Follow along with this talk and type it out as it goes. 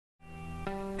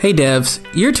Hey devs,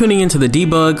 you're tuning into the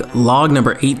debug log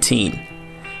number 18.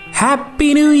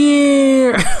 Happy New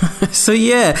Year! So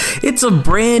yeah, it's a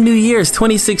brand new year. It's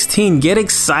 2016. Get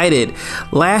excited.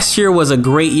 Last year was a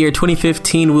great year.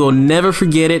 2015, we will never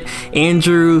forget it.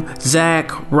 Andrew,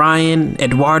 Zach, Ryan,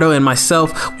 Eduardo, and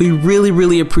myself, we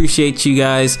really appreciate you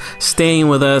guys staying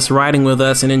with us, riding with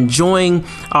us, and enjoying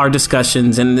our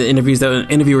discussions and the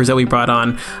interviewers that we brought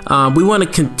on. We want to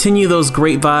continue those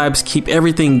great vibes, keep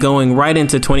everything going right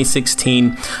into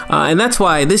 2016. And that's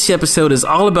why this episode is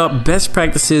all about best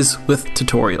practices with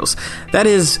tutorials. That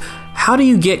is, how do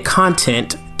you get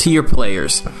content to your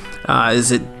players?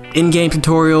 Is it in-game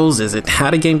tutorials? Is it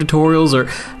how-to-game tutorials? Or,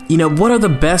 what are the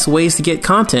best ways to get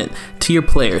content to your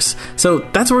players? So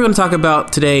that's what we're going to talk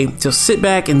about today. So sit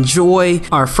back, enjoy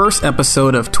our first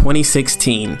episode of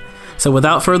 2016. So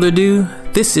without further ado,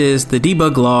 this is the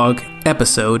Debug Log,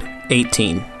 episode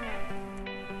 18.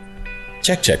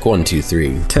 Check, 1, 2,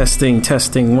 3.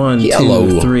 Testing, 1, Yellow.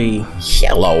 2, 3.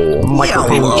 Yellow.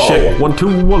 Microphone check, 1,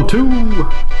 2, 1, 2.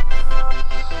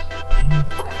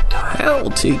 Hell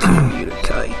to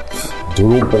communicate.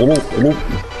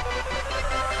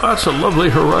 That's a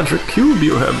lovely heraldic cube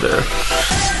you have there.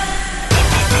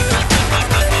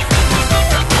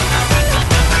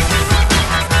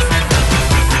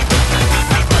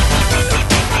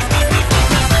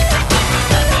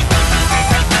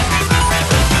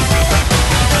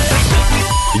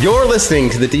 You're listening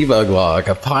to the Debug Log,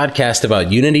 a podcast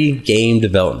about Unity game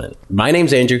development. My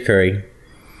name's Andrew Curry.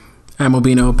 I'm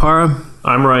Obino Opara.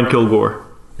 I'm Ryan Kilgore.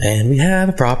 And we have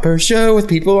a proper show with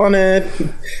people on it.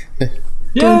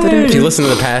 Yay! If you listen to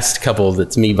the past couple,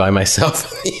 that's me by myself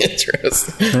in the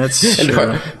intros. That's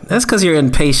true. That's because you're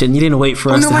impatient. You didn't wait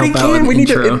for us to help out with the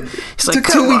intro. It took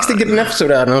 2 weeks to get an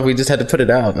episode out. I don't know if we just had to put it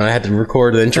out. And I had to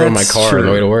record the intro in my car on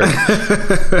the way to work.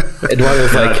 Eduardo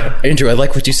was like, Andrew, I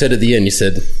like what you said at the end. You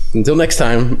said, until next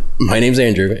time, my name's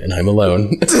Andrew, and I'm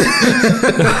alone. And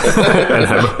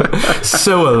I'm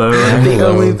so alone. The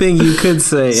only thing you could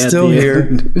say Still at the here.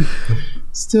 end.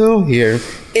 Still here.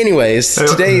 Anyways,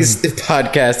 today's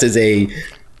podcast is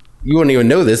you wouldn't even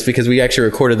know this because we actually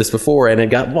recorded this before and it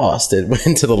got lost. It went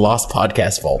into the lost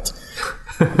podcast vault.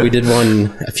 We did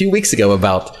one a few weeks ago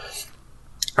about,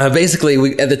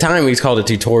 basically, at the time we called it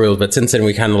tutorials, but since then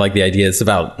we kind of like the idea. It's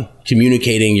about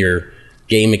communicating your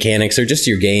game mechanics or just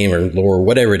your game or lore,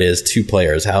 whatever it is, to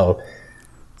players. How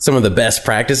some of the best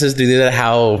practices to do that,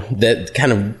 how that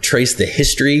kind of trace the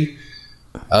history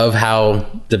of how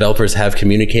developers have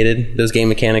communicated those game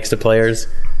mechanics to players,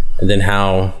 and then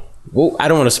how, well, I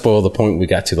don't want to spoil the point we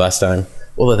got to last time.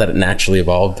 We'll let that naturally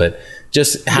evolve, but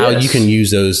just how you can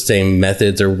use those same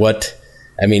methods or what,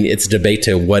 I mean, it's a debate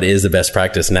to what is the best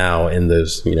practice now in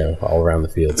those, all around the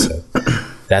field. So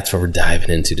that's what we're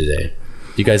diving into today.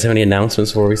 Do you guys have any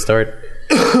announcements before we start?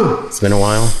 It's been a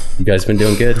while. You guys been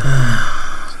doing good?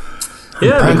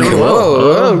 Yeah,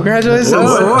 whoa, congratulations.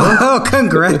 Whoa,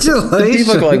 congratulations.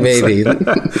 Debug Log baby.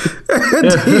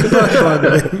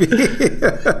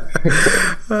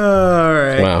 All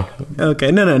right. Wow.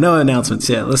 Okay, no announcements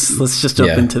yet. Let's just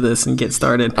jump into this and get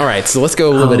started. All right, so let's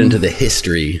go a little bit into the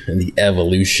history and the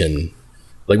evolution.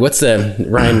 Like, what's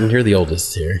Ryan, you're the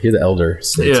oldest here. You're the elder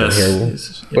statesman here.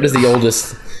 What is the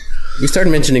oldest? We started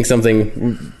mentioning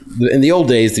something. In the old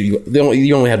days, you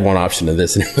only had one option of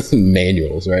this, and it was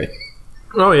manuals, right?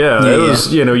 Oh, yeah. It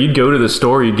was, you'd go to the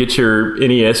store, you'd get your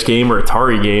NES game or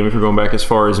Atari game, if you're going back as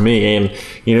far as me, and,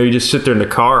 you just sit there in the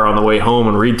car on the way home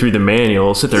and read through the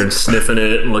manual, sit there and sniffing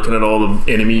it and looking at all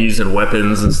the enemies and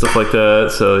weapons and stuff like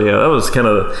that. So, yeah, that was kind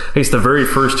of, I guess, the very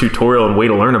first tutorial and way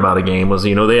to learn about a game was,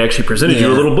 they actually presented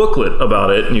you a little booklet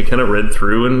about it, and you kind of read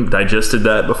through and digested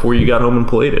that before you got home and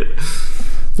played it.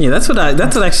 Yeah, that's what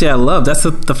actually I love. That's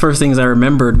the first things I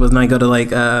remembered was when I go to like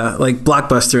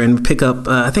Blockbuster and pick up.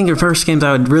 I think the first games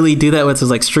I would really do that with was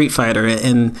like Street Fighter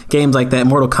and games like that,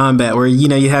 Mortal Kombat, where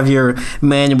you have your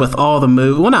manual with all the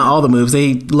moves. Well, not all the moves.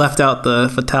 They left out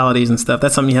the fatalities and stuff.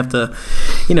 That's something you have to,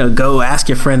 go ask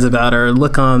your friends about or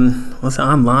look on. Was it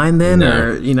online then,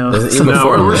 or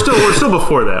we're still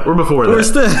before that. We're before that. We're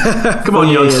still come on,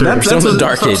 youngsters. We're still in the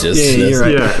dark ages. Yeah, you're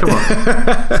right. Yeah, come on.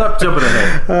 Stop jumping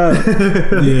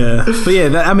ahead. Yeah, but yeah,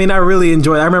 I really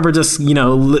enjoyed it. I remember just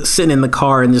sitting in the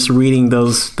car and just reading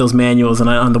those manuals and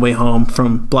on the way home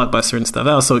from Blockbuster and stuff.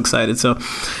 I was so excited. So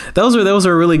those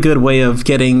are a really good way of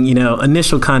getting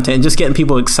initial content and just getting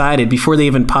people excited before they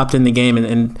even popped in the game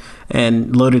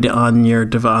and loaded it on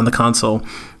the console.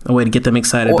 A way to get them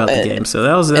excited about the game. So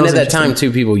that was at that time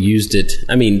too, people used it.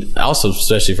 I mean, also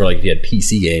especially for if you had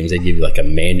PC games, they'd give you like a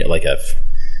manual,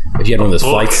 if you had one of those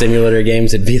flight simulator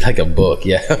games, it'd be like a book,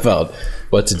 about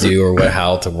what to do or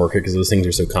how to work it because those things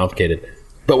are so complicated.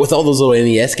 But with all those little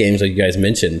NES games like you guys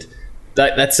mentioned,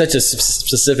 that's such a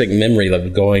specific memory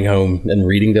of going home and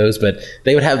reading those. But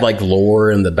they would have like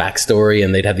lore and the backstory,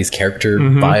 and they'd have these character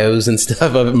bios and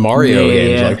stuff of Mario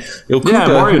games. Like, Yo, Koopa,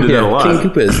 Mario did that a lot. King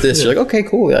Koopa is this. You're like, okay,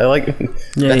 cool. I like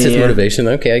that's his motivation.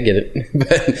 Okay, I get it. But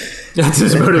that's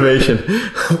his motivation.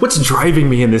 What's driving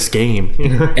me in this game?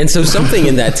 And so something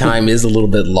in that time is a little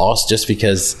bit lost, just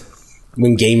because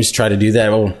when games try to do that,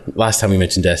 well, last time we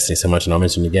mentioned Destiny so much, and I'll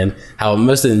mention it again, how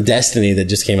most of the Destiny that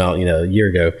just came out, a year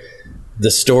ago, the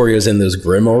story was in those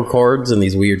Grimoire cards and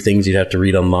these weird things you'd have to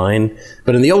read online.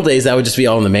 But in the old days, that would just be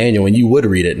all in the manual, and you would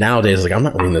read it. Nowadays, like, I'm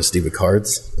not reading those stupid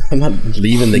cards. I'm not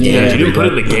leaving the game. Yeah, you didn't put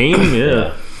it in the game?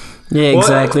 Yeah. Yeah,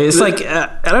 exactly. It's like,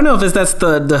 I don't know if that's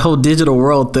the whole digital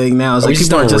world thing now. It's like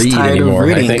people are just tired anymore, of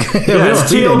reading. Yeah,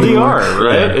 it's TLDR,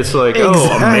 right? Yeah. It's like, a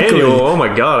manual. Oh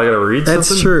my God, I got to read something.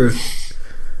 That's true.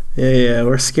 Yeah,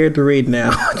 we're scared to read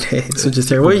nowadays, which is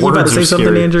terrible. What, you about to say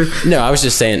something, Andrew? No, I was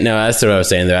just saying, that's what I was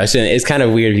saying, though. It's kind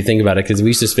of weird if you think about it, because we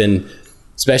used to spend,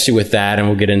 especially with that, and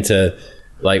we'll get into,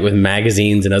 like, with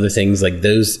magazines and other things like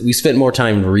those, we spent more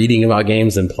time reading about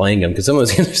games than playing them, because some of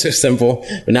those games are so simple.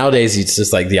 But nowadays, it's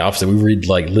just, like, the opposite. We read,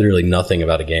 like, literally nothing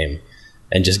about a game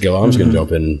and just go, I'm just going to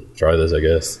jump in and try this, I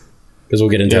guess. Because we'll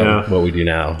get into what we do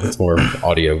now. It's more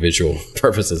audio-visual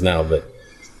purposes now, but...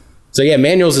 So yeah,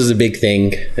 manuals is a big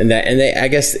thing, but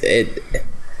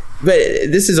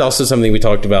this is also something we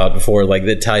talked about before, like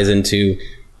that ties into,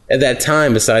 at that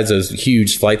time, besides those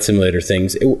huge flight simulator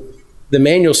things, the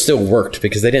manuals still worked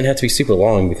because they didn't have to be super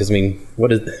long, because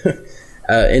what is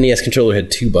NES controller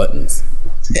had 2 buttons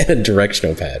and a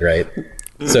directional pad, right?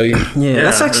 So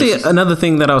that's actually another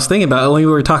thing that I was thinking about when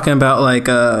we were talking about, like,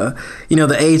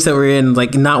 the age that we're in,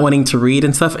 like not wanting to read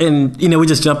and stuff, and we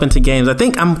just jump into games. I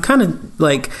think I'm kind of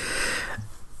like,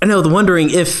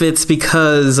 wondering if it's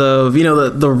because of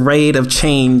the rate of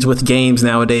change with games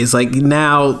nowadays. Like,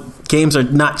 now games are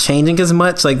not changing as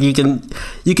much. Like, you can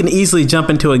easily jump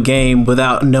into a game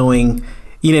without knowing.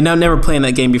 Never playing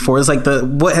that game before. It's like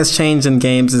what has changed in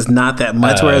games is not that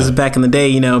much. Whereas back in the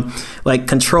day, like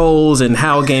controls and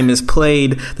how a game is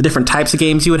played, the different types of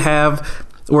games you would have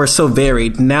were so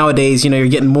varied. Nowadays, you're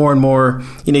getting more and more,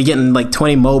 you're getting like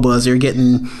 20 MOBAs, you're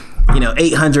getting,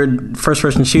 800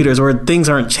 first-person shooters where things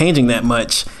aren't changing that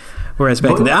much. Whereas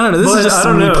back in the day, I don't know. This is just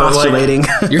me postulating.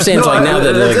 Like, you're saying it's like now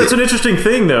that that's an interesting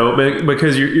thing, though,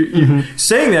 because you're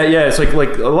saying that. Yeah, it's like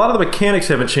a lot of the mechanics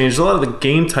haven't changed, a lot of the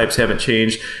game types haven't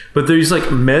changed, but these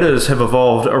like metas have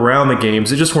evolved around the games.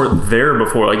 They just weren't there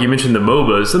before. Like you mentioned, the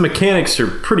MOBAs, the mechanics are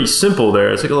pretty simple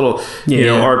there. It's like a little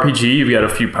RPG. You've got a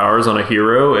few powers on a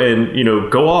hero,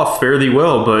 and go off fairly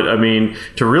well. But I mean,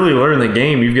 to really learn the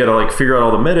game, you've got to like figure out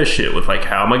all the meta shit with like,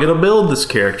 how am I going to build this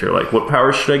character? Like, what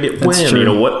powers should I get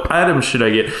when? What items should I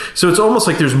get? So it's almost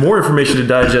like there's more information to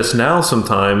digest now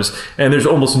sometimes, and there's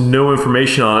almost no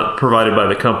information provided by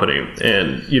the company.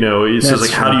 And it's just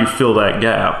like, how do you fill that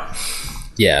gap?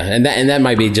 Yeah, and that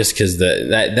might be just because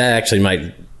that actually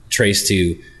might trace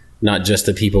to not just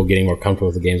the people getting more comfortable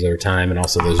with the games over time, and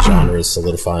also those genres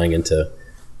solidifying into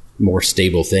more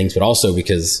stable things, but also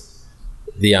because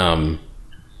the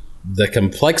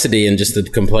complexity and just the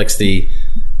complexity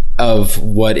of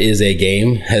what is a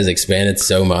game has expanded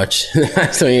so much.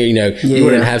 So, you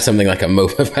wouldn't have something like a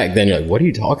MOBA back then. You're like, what are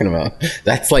you talking about?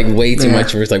 That's like way too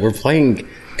much. It's like, we're playing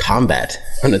Combat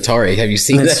on Atari. Have you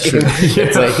seen that game?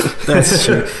 It's like, that's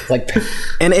true. Like,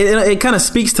 and it kind of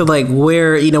speaks to like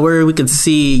where we could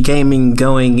see gaming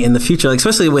going in the future, like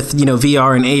especially with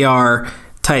VR and AR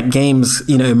type games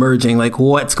emerging. Like,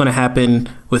 what's going to happen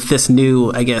with this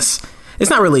new? I guess it's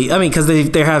not really. I mean, because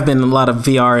there have been a lot of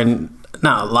VR and.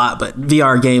 Not a lot, but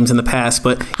VR games in the past.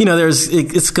 But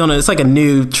it's like a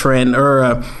new trend or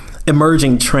a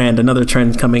emerging trend, another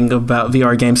trend coming about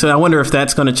VR games. So I wonder if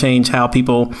that's going to change how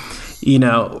people,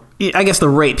 I guess the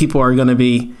rate people are going to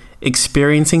be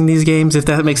experiencing these games, if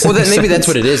that makes sense. Well, maybe that's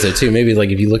what it is, though, too. Maybe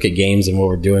like if you look at games and what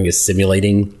we're doing is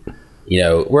simulating.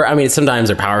 Sometimes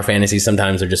they're power fantasy,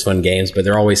 sometimes they're just fun games, but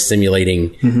they're always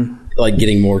simulating, like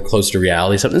getting more close to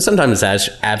reality. Sometimes it's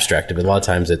abstract, but a lot of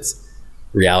times it's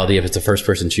reality if it's a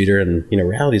first-person shooter, and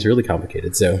reality is really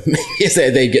complicated. So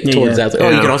maybe they get towards that.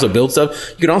 Like, you can also build stuff.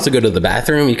 You can also go to the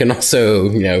bathroom. You can also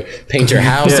paint your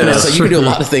house. And so you can do a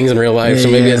lot of things in real life. So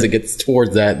maybe as it gets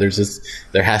towards that,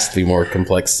 there has to be more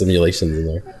complex simulations in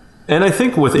there. And I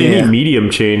think with any medium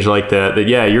change like that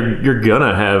you're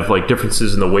gonna have like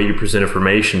differences in the way you present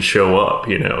information show up.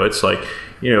 It's like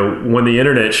when the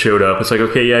internet showed up, it's like,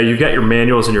 okay, yeah, you've got your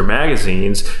manuals and your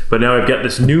magazines, but now I've got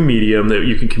this new medium that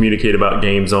you can communicate about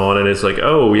games on, and it's like,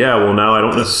 oh yeah, well now I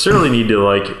don't necessarily need to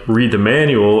like read the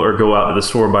manual or go out to the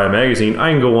store and buy a magazine.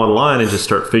 I can go online and just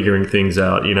start figuring things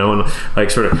out, and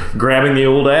like sort of grabbing the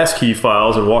old ASCII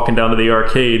files and walking down to the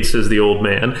arcade, says the old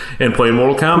man, and playing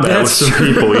Mortal Kombat with some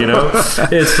people,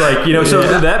 It's like,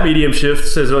 so that medium shift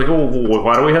says like, oh,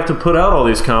 why do we have to put out all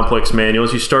these complex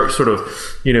manuals? You start sort of,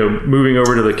 moving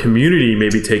over to the community,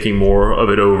 maybe taking more of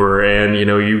it over, and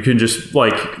you can just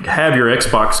like have your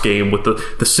Xbox game with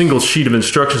the single sheet of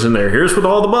instructions in there. Here's what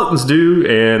all the buttons do,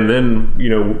 and then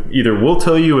either we'll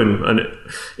tell you in an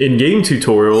in-game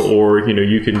tutorial, or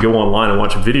you can go online and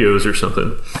watch videos or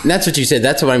something. And that's what you said.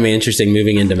 That's what made me interesting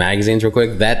moving into magazines real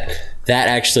quick. That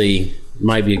actually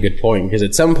might be a good point, because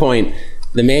at some point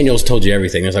the manuals told you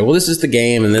everything. It's like, well, this is the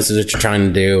game, and this is what you're trying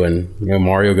to do, and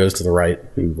Mario goes to the right,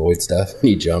 you avoid stuff, and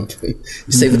you jump, and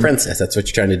you save the princess. That's what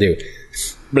you're trying to do.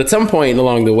 But at some point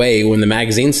along the way, when the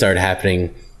magazines started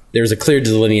happening, there was a clear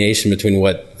delineation between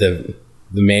what the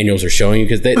manuals are showing you,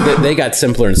 because they got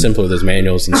simpler and simpler, those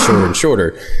manuals, and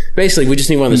shorter. Basically, we just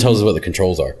need one that tells us what the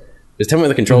controls are. Just tell me what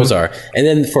the controls are. And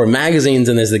then for magazines,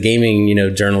 and as the gaming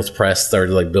journals press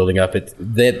started like building up,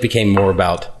 that became more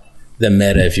about the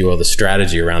meta, if you will, the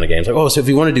strategy around the game. It's like, oh, so if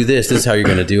you want to do this is how you're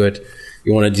going to do it.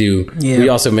 You want to do... Yeah. We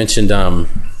also mentioned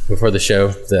before the show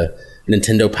the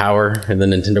Nintendo Power and the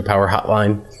Nintendo Power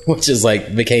Hotline, which is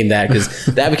like became that, because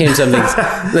that became something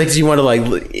like you want to like.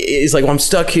 It's like, well, I'm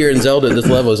stuck here in Zelda at this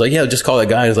level. It's like, yeah, just call that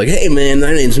guy. It's like, hey man,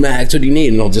 my name's Max. What do you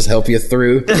need? And I'll just help you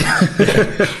through. I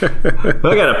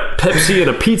got a Pepsi and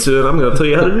a pizza, and I'm going to tell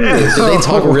you how to do this. Did they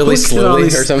talk really slowly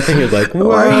or something? You're like,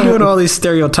 why are you doing all these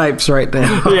stereotypes right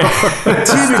now? Yeah.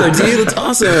 Tubular, dude, that's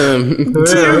awesome.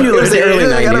 Tubular, it was the early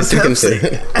 90s. You can say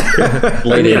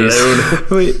late 80s.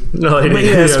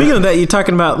 Speaking of that, you're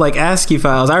talking about like ASCII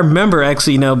files. I remember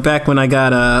actually, back when I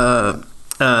got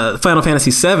Final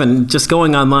Fantasy VII, just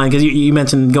going online, because you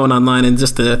mentioned going online and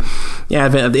just the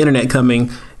advent of the internet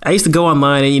coming. I used to go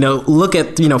online and, look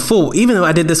at, full, even though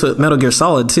I did this with Metal Gear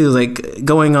Solid too, like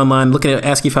going online, looking at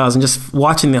ASCII files and just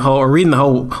watching or reading the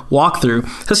whole walkthrough.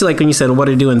 Especially like when you said, what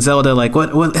do you do in Zelda? Like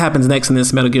what happens next in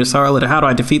this Metal Gear Solid? Or how do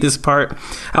I defeat this part?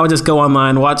 I would just go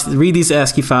online, read these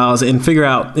ASCII files and figure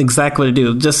out exactly what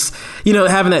to do. Just,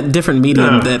 having that different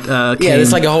medium that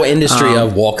it's like a whole industry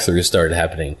of walkthroughs started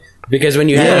happening. Because when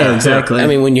you had, exactly. I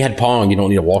mean, when you had Pong, you don't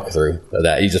need a walkthrough of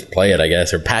that. You just play it, I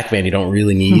guess. Or Pac-Man, you don't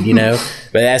really need,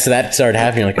 But as that started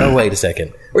happening, you're like, oh, wait a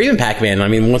second. Or even Pac-Man. I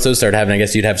mean, once those started happening, I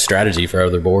guess you'd have strategy for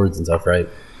other boards and stuff, right?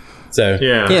 So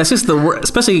yeah, it's just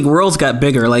especially worlds got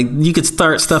bigger. Like you could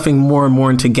start stuffing more and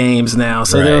more into games now.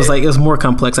 So there was it was more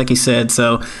complex, like you said.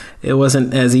 So it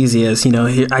wasn't as easy as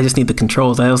I just need the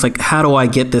controls. I was like, how do I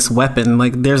get this weapon?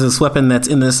 Like there's this weapon that's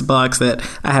in this box that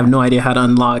I have no idea how to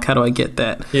unlock. How do I get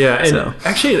that? Yeah, and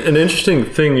actually an interesting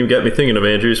thing you got me thinking of,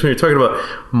 Andrew, is when you're talking about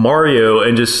Mario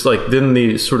and just like then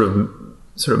the sort of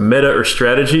meta or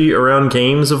strategy around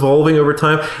games evolving over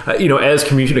time, as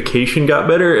communication got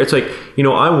better. It's like,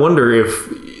 I wonder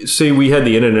if, say we had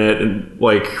the internet and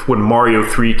like when Mario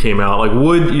 3 came out, like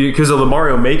because of the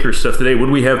Mario Maker stuff today, would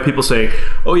we have people saying,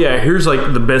 oh yeah, here's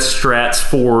like the best strats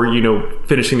for,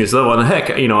 finishing this level? And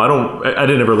heck, I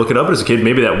didn't ever look it up as a kid.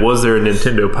 Maybe that was there in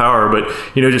Nintendo Power, but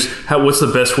what's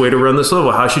the best way to run this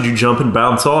level? How should you jump and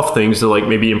bounce off things to like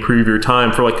maybe improve your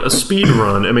time for like a speed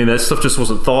run? I mean, that stuff just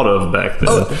wasn't thought of back then.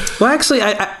 Oh, well, actually,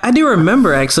 I do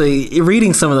remember actually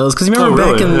reading some of those, because you remember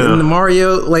back in the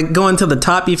Mario, like going to the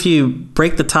top, if you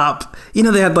break the top,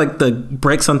 they had like the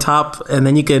breaks on top, and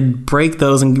then you could break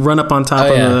those and run up on top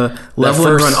of the level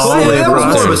and run all the way across. That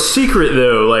was more of a secret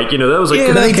though, like that was like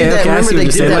they did that. Remember they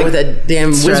did that with that damn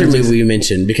wizard movie you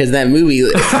mentioned, because that movie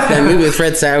with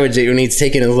Fred Savage, when he's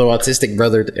taking his little autistic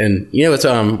brother, and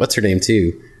what's her name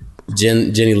too,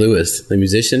 Jenny Lewis, the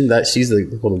musician, that she's the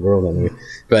little girl in that movie.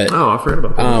 But I forgot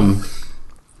about that.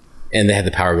 And they had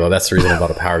the Power Glove. That's the reason I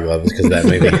bought a Power Glove, because of that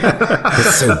movie.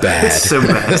 It's so bad. It's so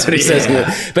bad. That's what he says.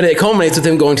 But it culminates with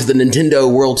him going to the Nintendo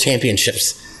World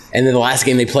Championships. And then the last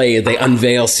game they play, they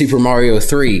unveil Super Mario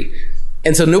 3.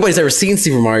 And so nobody's ever seen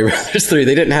Super Mario Bros. 3.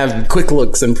 They didn't have quick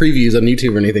looks and previews on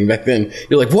YouTube or anything back then.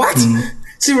 You're like, what?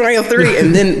 Super Mario 3?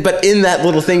 And then, but in that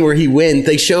little thing where he wins,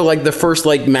 they show like the first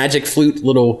like magic flute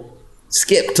little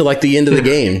skip to like the end of the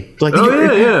game. Like,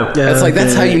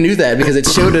 that's how you knew that, because it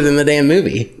showed it in the damn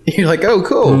movie. You're like, oh,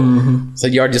 cool. Mm-hmm. So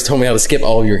you already just told me how to skip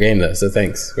all of your game though, so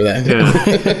thanks for that.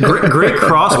 Yeah. great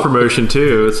cross promotion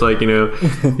too. It's like,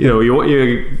 you want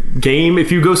your game,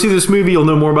 if you go see this movie, you'll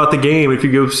know more about the game. If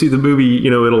you go see the movie,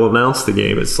 it'll announce the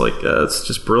game. It's like it's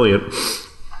just brilliant.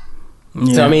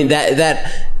 Yeah. So I mean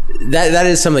that that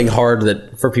is something hard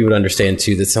that for people to understand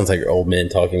too. That sounds like old men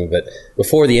talking, but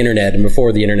before the internet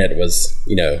was,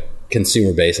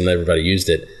 consumer based and everybody used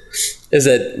it, is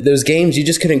that those games, you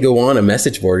just couldn't go on a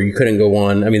message board. You couldn't go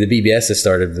on. I mean, the BBS has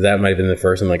started. That might have been the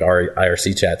first, and like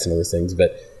IRC chats and all those things.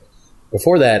 But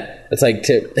before that, it's like,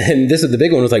 and this is the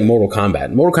big one, was like Mortal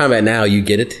Kombat. Mortal Kombat now, you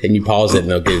get it and you pause it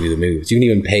and they'll give you the moves. You can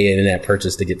even pay an in-app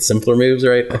purchase to get simpler moves,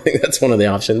 right? I think that's one of the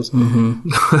options.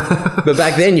 Mm-hmm. But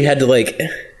back then, you had to like.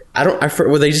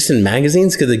 Were they just in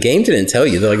magazines? Because the game didn't tell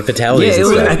you. They're like fatalities and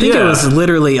stuff. I think it was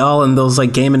literally all in those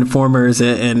like Game Informers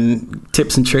and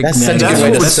tips and tricks. That's such a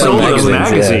good way to sell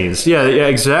magazines. Yeah,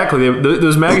 exactly.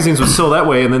 Those magazines would sell that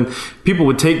way, and then people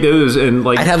would take those and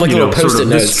like I'd have like little post-it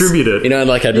notes, distribute it. I'd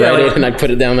write it and I'd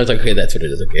put it down. I was like, okay, that's what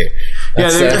it is. Okay.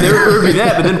 There would be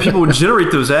that, but then people would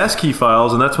generate those ASCII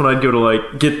files, and that's when I'd go to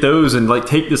like get those and like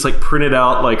take this like printed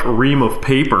out like ream of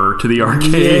paper to the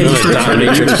arcade.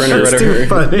 Matrix printer,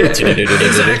 whatever.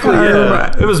 Exactly.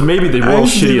 Yeah. It was maybe the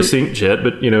world's shittiest inkjet,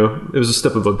 but it was a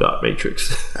step above dot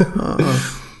matrix.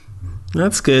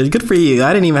 That's good. Good for you.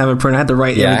 I didn't even have a printer. I had to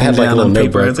write everything down on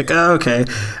paper. It's like, oh, okay.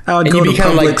 I would go to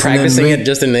kind of like practicing it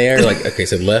just in the air. Like, okay,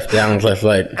 so left, down, left,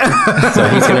 right. So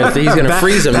he's gonna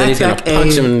freeze him, then he's gonna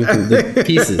punch him in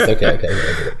pieces. Okay.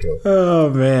 Cool. Oh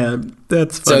man,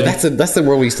 that's funny. So that's the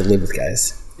world we used to live with,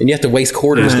 guys. And you have to waste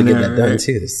quarters to get that done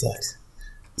too. This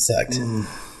sucked.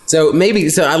 So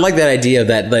I like that idea of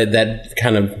that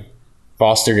kind of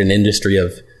fostered an industry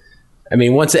of. I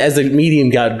mean, as the medium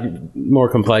got more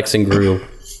complex and grew,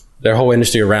 their whole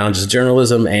industry around just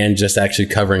journalism and just actually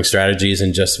covering strategies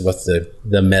and just what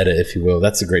the meta, if you will,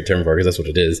 that's a great term for it because that's what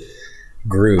it is,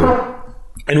 grew.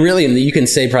 And really, you can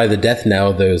say probably the death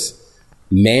knell of those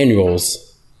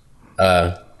manuals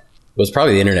was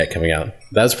probably the internet coming out.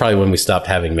 That was probably when we stopped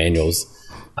having manuals,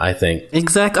 I think.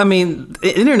 Exactly. I mean,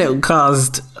 the internet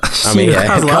caused...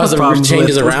 it caused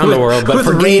changes around the world, but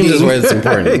for games is where it's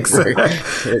important. Exactly.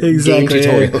 Game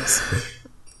tutorials.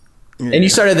 Yeah. And you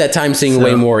started that time seeing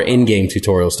way more in-game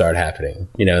tutorials start happening,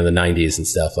 in the 90s and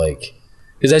stuff. Like,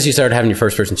 because as you started having your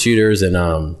first-person shooters and,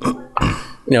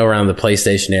 around the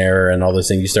PlayStation era and all those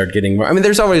things, you start getting more... I mean,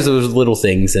 there's always those little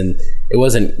things, and it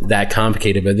wasn't that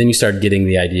complicated, but then you start getting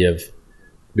the idea of...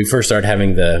 We first started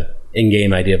having the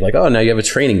in-game idea of like, oh, now you have a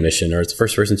training mission, or it's a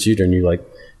first-person shooter, and you're like...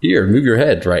 Here, move your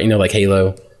head, right? Like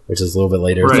Halo, which is a little bit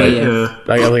later. Right,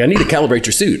 I need to calibrate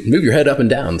your suit. Move your head up and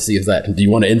down. See if that... Do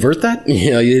you want to invert that?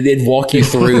 It'd walk you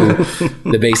through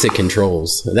the basic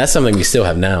controls. That's something we still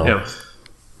have now.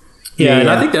 Yeah, and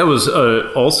I think that was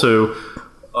also...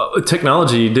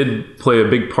 technology did play a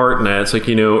big part in that. It's like,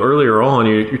 earlier on,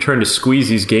 you're trying to squeeze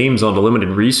these games onto limited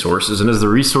resources. And as the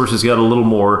resources got a little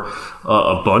more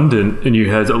abundant and you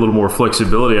had a little more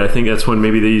flexibility, I think that's when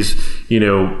maybe these,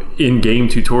 in-game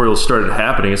tutorials started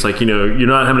happening. It's like, you're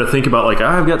not having to think about like,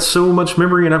 I've got so much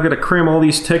memory and I've got to cram all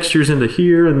these textures into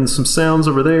here and some sounds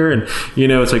over there. And,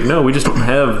 it's like, no, we just don't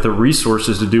have the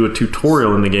resources to do a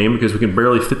tutorial in the game because we can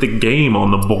barely fit the game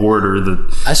on the board or the...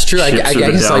 That's true. I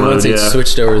guess like once they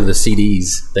switched over to the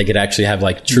CDs, they could actually have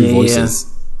like true voices,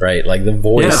 right? Like the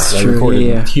voice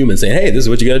recorded human saying, hey, this is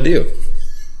what you got to do.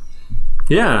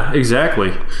 Yeah, exactly.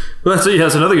 Well,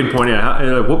 that's another good point.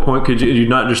 Yeah, at what point could you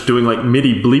not just doing like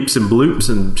MIDI bleeps and bloops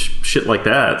and shit like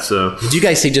that? So, did you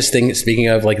guys see? Speaking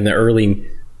of like in the early,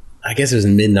 I guess it was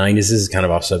in mid '90s. This is kind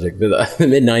of off subject, but the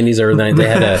mid '90s or 90s, they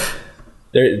had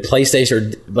their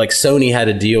PlayStation, or like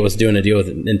Sony was doing a deal with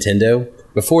Nintendo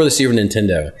before the Super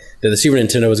Nintendo. That the Super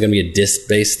Nintendo was going to be a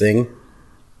disc-based thing.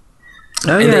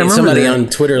 Oh, and yeah, somebody on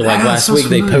Twitter last week,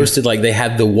 they posted like they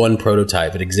had the one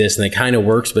prototype. It exists and it kind of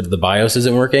works, but the BIOS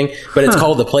isn't working. But it's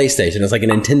called the PlayStation. It's like a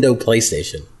Nintendo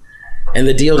PlayStation. And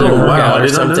the deal didn't work out or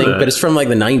something, but it's from like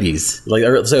the 90s.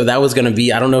 Like, so that was going to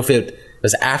be, I don't know if it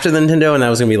was after the Nintendo and that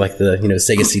was going to be like the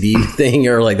Sega CD thing,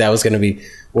 or like that was going to be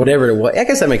whatever it was. I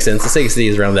guess that makes sense. The Sega CD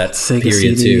is around that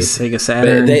period too. Sega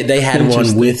Saturn. But they had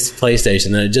one with PlayStation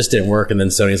and it just didn't work. And then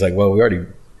Sony's like, well,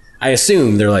 I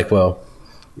assume they're like, well,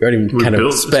 we already kind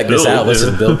of spec this out. Let's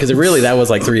just build, because that was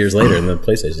like 3 years later, and the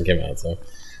PlayStation came out. So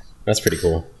that's pretty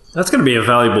cool. That's going to be a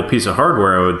valuable piece of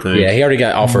hardware, I would think. Yeah, he already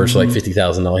got offers for like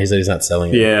 $50,000. He said he's not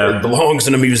selling it. Yeah, it belongs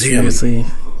in a museum.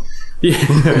 Seriously.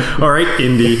 Yeah. All right,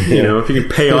 Indy. If you can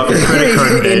pay off your credit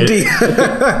card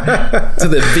debt. To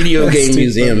the video game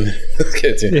museum. Let's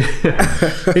go to. You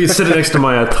can sit it next to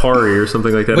my Atari or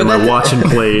something like that, and my watch and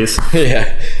plays.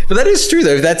 Yeah, but that is true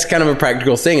though. That's kind of a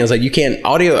practical thing. It's like you can't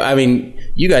audio. I mean,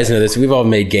 you guys know this. We've all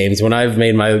made games. When I've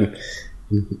made my,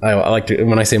 I like to,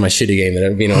 when I say my shitty game, that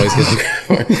always gives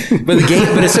me. But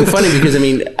it's so funny because I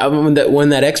mean, when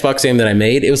that Xbox game that I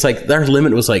made, it was like their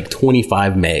limit was like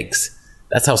 25 megs.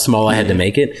 That's how small I had to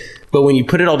make it. But when you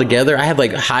put it all together, I had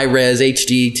like high res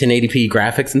HD 1080p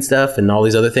graphics and stuff and all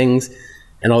these other things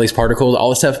and all these particles, all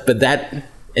this stuff. But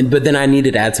then I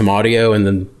needed to add some audio, and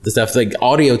then the stuff like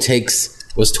audio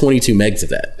was 22 megs of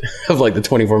that, of like the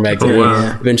 24 megs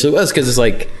that eventually was, because it's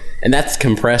like, and that's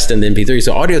compressed in the MP3.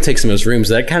 So audio takes the most room.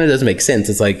 So that kind of does make sense.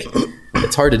 It's like,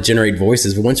 it's hard to generate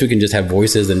voices, but once we can just have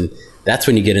voices, and that's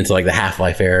when you get into like the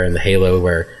Half-Life era and the Halo,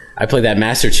 where I played that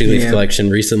Master Chief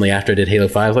Collection recently after I did Halo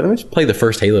 5. I was like, let me just play the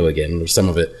first Halo again, or some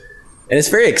of it. And it's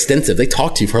very extensive. They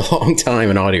talk to you for a long time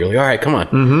in audio. Like, all right, come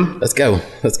on, let's go.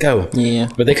 Yeah.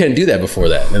 But they couldn't do that before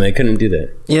that, and they couldn't do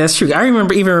that. Yeah, that's true. I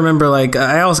remember like,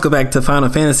 I always go back to Final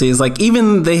Fantasy. It's like,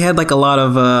 even they had like a lot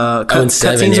of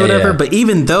cutscenes or whatever, but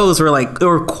even those were like, they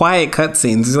were quiet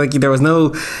cutscenes. It's like, there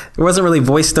wasn't really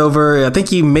voiced over. I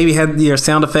think you maybe had your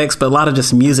sound effects, but a lot of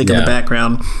just music in the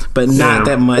background, but not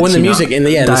that much. When the music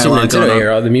the Super Nintendo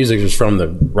era, the music was from the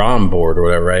ROM board or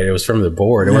whatever, right? It was from the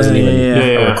board. It wasn't even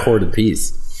a recorded piece.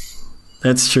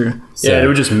 That's true. So. Yeah, it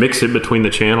would just mix it between the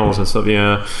channels and stuff.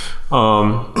 Yeah. You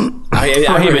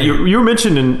were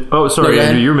mentioning. Oh, sorry,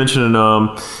 Andrew. You were mentioning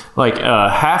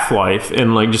Half-Life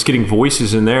and like just getting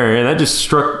voices in there, and that just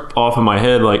struck off in my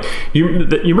head. Like you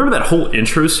remember that whole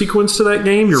intro sequence to that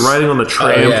game? You're riding on the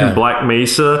tram through Black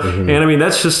Mesa, and I mean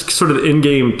that's just sort of the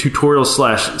in-game tutorial /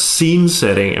 scene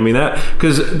setting. I mean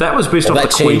because that was based off the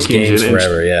Quake engine.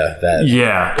 Forever,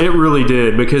 yeah, it really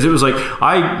did, because it was like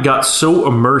I got so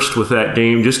immersed with that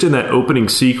game just in that opening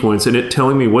sequence, and it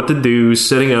telling me what to do,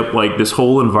 setting up like this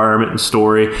whole environment and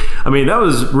story. I mean, that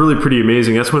was really pretty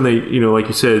amazing. That's when they, like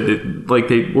you said,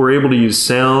 they were able to use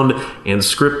sound and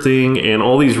scripting and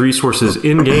all these resources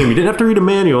in game. You didn't have to read a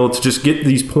manual to just get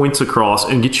these points across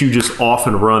and get you just off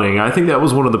and running. I think that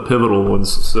was one of the pivotal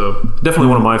ones. So definitely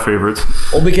one of my favorites.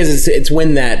 Well, because it's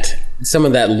when some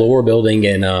of that lore building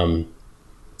and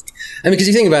because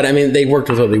you think about it, I mean, they worked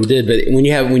with what they did, but when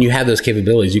you have those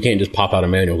capabilities, you can't just pop out a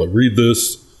manual like, read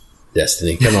this,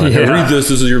 Destiny. Come on, read this.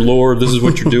 This is your lore. This is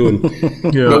what you're doing.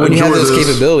 But when you have those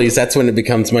capabilities, that's when it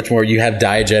becomes much more. You have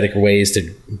diegetic ways to,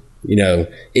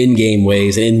 in-game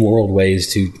ways, in-world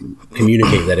ways to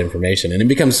communicate that information, and it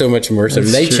becomes so much immersive. And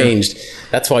they changed.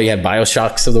 That's why you have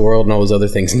Bioshocks of the world and all those other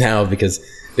things now, because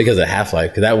of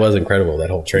Half-Life. Because that was incredible. That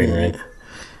whole train, right?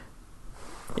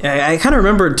 Yeah, I kind of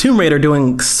remember Tomb Raider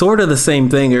doing sort of the same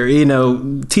thing, or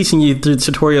teaching you through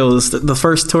tutorials. The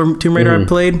first Tomb Raider I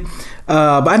played,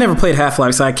 but I never played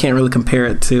Half-Life, so I can't really compare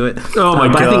it to it. Oh my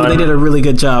god! But I think they did a really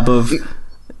good job of.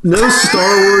 No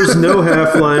Star Wars, no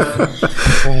Half-Life.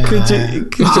 Could you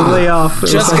lay off?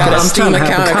 Just got a Steam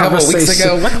account a couple weeks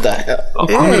ago. What the hell?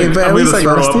 Hey, but at least I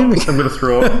got a Steam account. I'm going to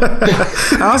throw up.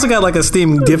 I also got like a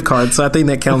Steam gift card, so I think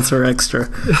that counts for extra.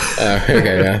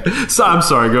 Okay, yeah. So, I'm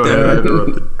sorry, go ahead. I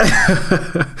interrupted.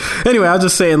 Anyway, I was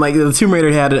just saying, like, the Tomb Raider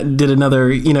did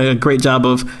another, a great job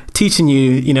of teaching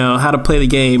you, how to play the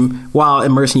game while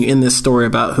immersing you in this story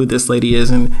about who this lady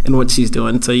is and what she's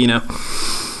doing. So,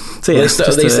 So yeah,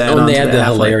 they had the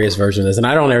hilarious version of this, and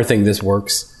I don't ever think this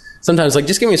works. Sometimes, like,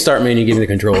 just give me a start menu, give me the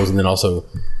controls, and then also,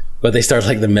 but they start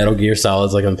like the Metal Gear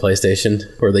Solids, like on PlayStation,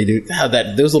 where they do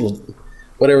those little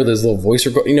voice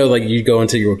like you go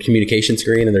into your communication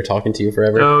screen and they're talking to you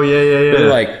forever. Oh yeah. They're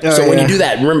like, when you do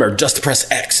that, remember just to press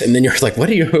X, and then you're like, what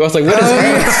are you? I was like, what is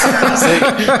X?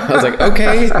 I was like,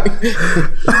 okay,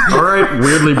 all right,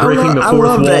 weirdly breaking the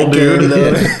fourth wall, dude.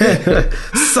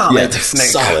 Solid,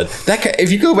 solid.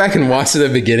 If you go back and watch the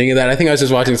beginning of that, I think I was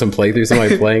just watching some playthrough,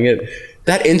 somebody playing it.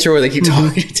 That intro where they keep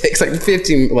talking, it takes like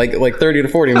 15, like 30 to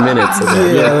 40 minutes.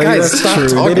 Guys, stop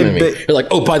talking to me. They're like,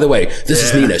 oh, by the way, this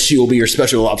is Nina. She will be your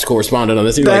special ops correspondent on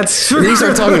this. That's true. And you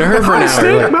start talking to her for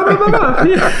an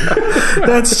hour.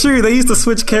 That's true. They used to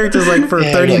switch characters like for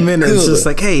 30 minutes. Cool. Just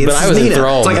like, hey, it's Nina.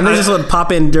 It's like, and they just would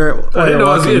pop in during. I didn't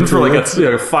know I was in for like a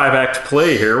 5-act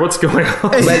play here. What's going on?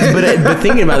 but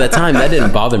thinking about that time, that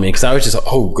didn't bother me, because I was just,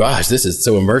 oh gosh, this is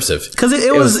so immersive. Because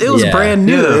it was brand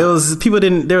new. It was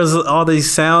there was all these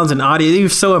sounds and audio. You were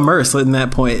so immersed in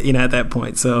that point, at that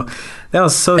point. So that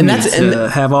was so neat to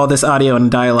have all this audio and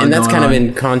dialogue. And that's kind of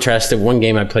in contrast to one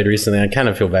game I played recently. I kind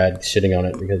of feel bad shitting on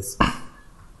it because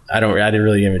I didn't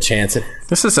really give him a chance.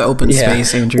 This is an open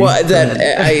space, Andrew. Well,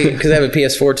 because I have a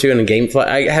PS4 too, and a GameFly.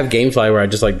 I have GameFly where I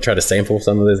just like try to sample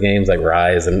some of those games, like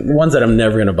Rise, and ones that I'm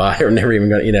never going to buy or never even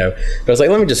going to, But I was like,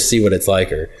 let me just see what it's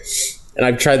like. And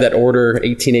I've tried that Order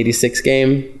 1886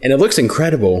 game, and it looks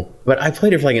incredible. But I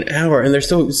played it for like an hour, and they're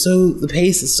the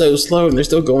pace is so slow, and they're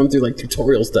still going through like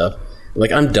tutorial stuff.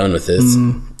 Like, I'm done with this.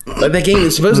 Like, that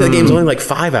game, supposedly that game's only like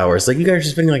 5 hours. Like, you guys are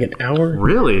spending like an hour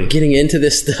getting into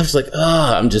this stuff. It's like,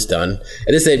 I'm just done.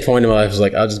 At this point in my life, I was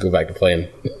like, I'll just go back to playing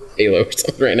Halo or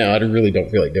something right now. I really don't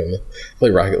feel like doing it. Play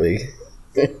Rocket League.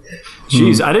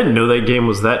 Jeez, I didn't know that game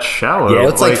was that shallow. Yeah,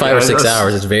 it's like 5 or 6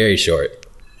 hours. It's very short.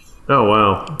 Oh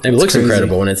wow! And it looks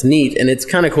incredible and it's neat and it's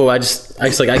kind of cool. I just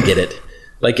like I get it.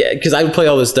 Like, because I would play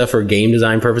all this stuff for game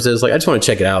design purposes. Like, I just want to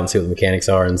check it out and see what the mechanics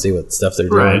are and see what stuff they're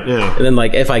doing. Right, yeah. And then,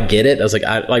 like, if I get it, I was like,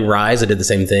 like Rise, I did the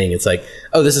same thing. It's like,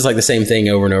 oh, this is like the same thing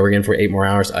over and over again for 8 more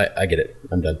hours. I get it.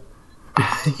 I'm done.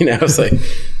 It's like,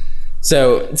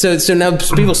 so now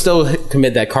people still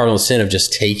commit that cardinal sin of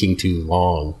just taking too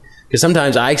long. Because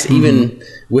sometimes even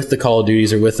with the Call of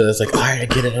Duties or with us, like, all right, I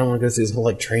get it. I don't want to go through this whole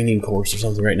like training course or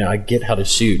something right now. I get how to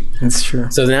shoot. That's true.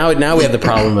 So now we have the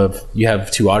problem of you have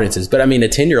 2 audiences. But I mean, a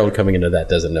 10-year-old coming into that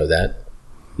doesn't know that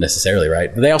necessarily,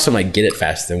 right? But they also might get it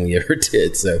faster than we ever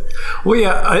did. So, well,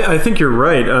 yeah, I think you're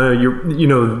right.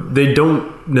 They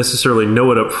don't necessarily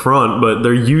know it up front, but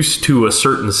they're used to a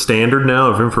certain standard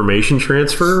now of information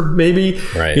transfer. Maybe,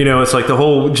 right? It's like the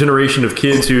whole generation of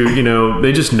kids who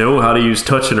they just know how to use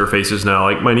touch interfaces now.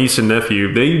 Like my niece and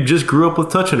nephew, they just grew up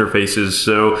with touch interfaces,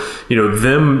 so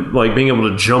them like being able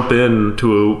to jump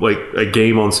into a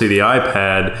game on, say, the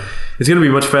iPad. It's going to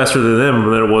be much faster than them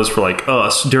than it was for like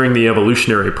us during the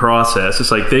evolutionary process.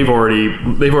 It's like they've already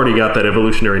got that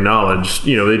evolutionary knowledge.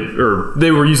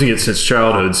 They were using it since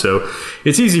childhood, so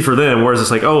it's easy for them. Whereas it's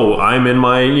like, oh, I'm in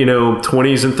my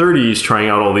 20s and 30s trying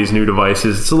out all these new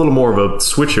devices. It's a little more of a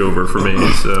switch over for me.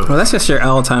 So well, that's just your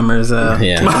Alzheimer's.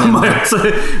 Yeah, my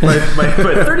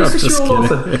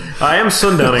 36-year-old. I am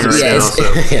sundowning right now. So.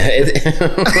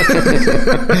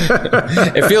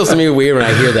 It feels to me weird when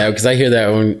I hear that, because I hear that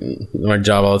when my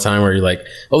job all the time, where you're like,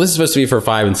 oh, this is supposed to be for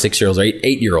 5 and 6 year olds or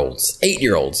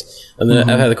 8-year-olds. And then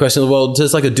I've had the question, well,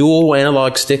 does like a dual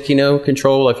analog stick,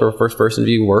 control, like for a first person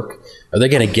view work? Are they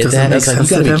going to get that? It's like, you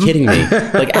gotta be kidding me.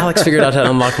 Like, Alex figured out how to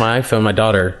unlock my iPhone. My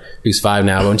daughter, who's 5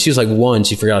 now, but when she was like 1,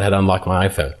 she figured out how to unlock my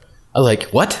iPhone. I was like,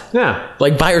 what? Yeah.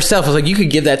 Like, by herself. I was like, you could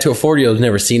give that to a 40-year-old who's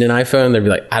never seen an iPhone. They'd be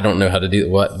like, I don't know how to do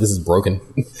what? This is broken.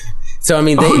 So, I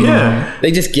mean,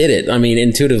 they just get it. I mean,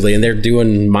 intuitively, and they're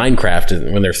doing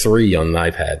Minecraft when they're 3 on the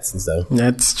iPads and stuff.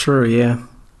 That's true, yeah.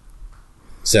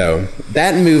 So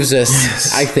that moves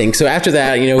us, I think. So after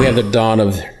that, we have the dawn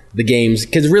of the games.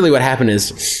 Because really what happened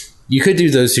is you could do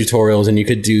those tutorials and you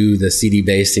could do the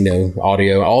CD-based,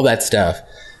 audio, all that stuff.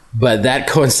 But that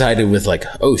coincided with like,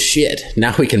 oh shit,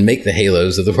 now we can make the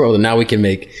Halos of the world. And now we can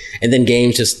and then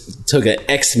games just took an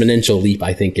exponential leap,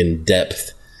 I think, in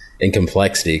depth and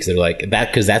complexity. Because they're like that,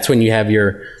 because that's when you have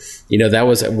your, that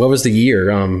was, what was the year?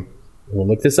 We'll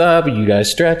look this up. You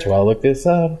guys stretch while I look this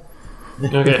up.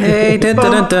 Okay. Hey, dun,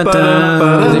 dun, dun, dun,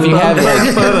 dun. If you have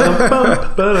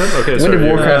okay, when did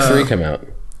Warcraft 3 come out?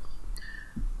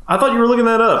 I thought you were looking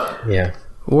that up. Yeah.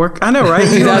 I know, right?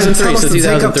 2003. So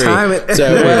 2003.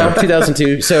 So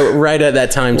 2002. So right at that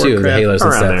time too, Warcraft. the Halos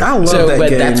and stuff. I love that but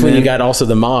game, that's when man. you got also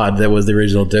the mod that was the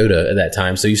original Dota at that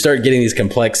time. So you start getting these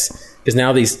complex, because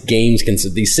now these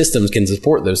these systems can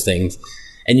support those things.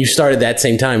 And you started that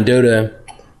same time. Dota.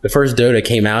 The first Dota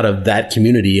came out of that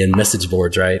community and message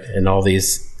boards, right? And all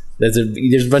these, there's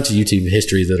a bunch of YouTube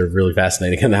histories that are really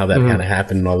fascinating and how that kind of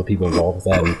happened and all the people involved with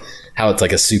that and how it's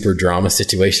like a super drama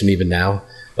situation even now.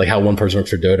 Like how one person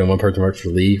works for Dota and one person works for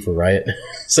League, for Riot.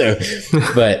 So,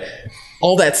 but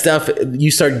all that stuff, you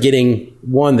start getting,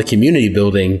 the community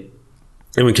building.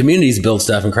 And when communities build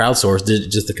stuff and crowdsource,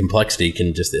 just the complexity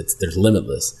there's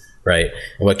limitless. Right.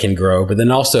 And what can grow. But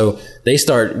then also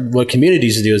what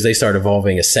communities do is they start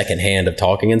evolving a second hand of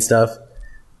talking and stuff.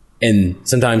 And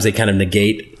sometimes they kind of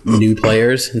negate new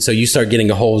players. And so you start getting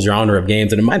a whole genre of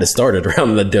games. And it might have started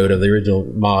around the Dota, the original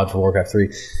mod for Warcraft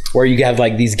 3, where you have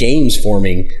like these games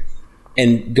forming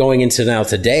and going into now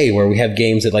today where we have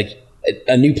games that like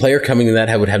a new player coming in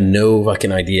that would have no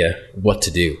fucking idea what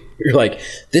to do. You're like,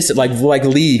 this, like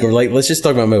League, or like, let's just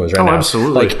talk about MOBAs right now. Oh,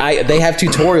 absolutely. Like they have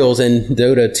tutorials in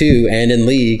Dota 2 and in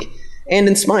League and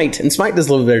in Smite. And Smite does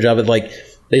a little better job at like,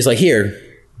 they're just like, here,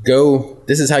 go,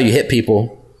 this is how you hit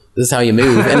people. This is how you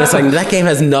move. And it's like, that game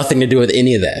has nothing to do with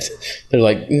any of that. They're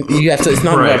like, you have to, it's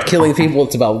not about killing people.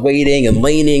 It's about waiting and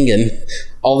laning and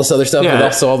all this other stuff. Yeah. But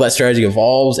also all that strategy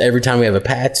evolves every time we have a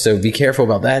patch. So be careful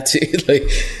about that too. Like,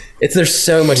 there's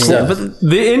so much stuff. But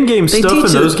the in-game stuff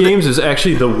in those games is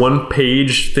actually the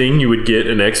one-page thing you would get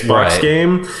in an Xbox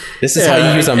game. This is how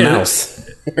you use a mouse.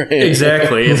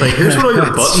 Exactly. It's like, here's what all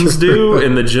your buttons do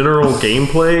in the general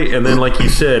gameplay, and then, like you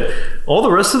said, all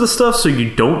the rest of the stuff, so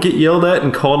you don't get yelled at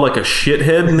and called like a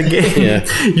shithead in the game.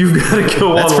 You've got to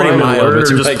go online and learn or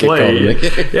just play.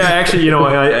 Yeah, actually,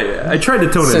 I tried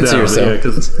to tone it down.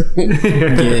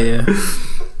 Yeah.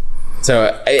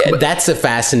 So that's a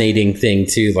fascinating thing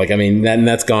too. Like, I mean,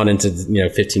 that's gone into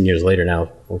 15 years later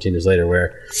now, 14 years later,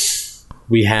 where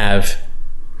we have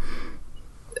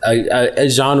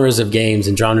genres of games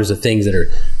and genres of things that are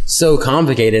so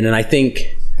complicated. And I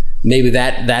think maybe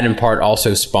that in part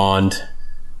also spawned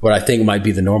what I think might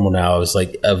be the normal now is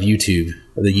like of YouTube,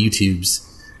 or the YouTubes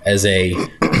as a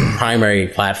primary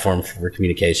platform for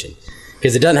communication.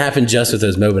 Because it doesn't happen just with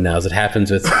those MOBA nows. It happens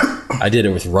with, I did it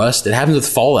with Rust. It happens with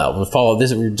Fallout.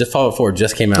 Fallout 4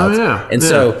 just came out. Oh, yeah. And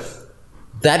so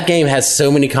that game has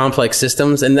so many complex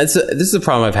systems. And this is the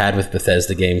problem I've had with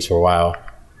Bethesda games for a while.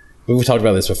 We've talked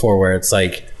about this before, where it's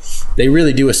like they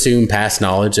really do assume past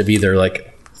knowledge of either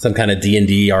like some kind of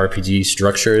D&D RPG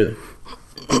structure,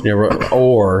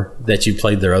 or that you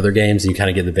played their other games and you kind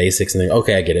of get the basics and then,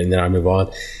 okay, I get it, and then I move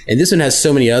on. And this one has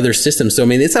so many other systems. So, I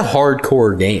mean, it's a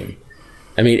hardcore game.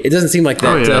 I mean, it doesn't seem like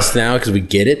that to us now because we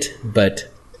get it, but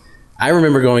I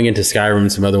remember going into Skyrim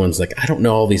and some other ones like, I don't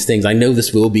know all these things. I know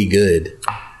this will be good,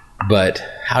 but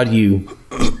how do you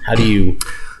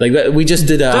like? We just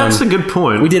did. That's a good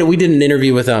point. We did an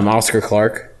interview with Oscar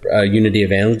Clark, Unity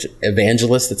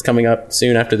evangelist, that's coming up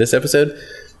soon after this episode,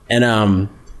 and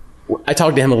I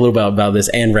talked to him a little bit about this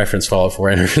and referenced Fallout 4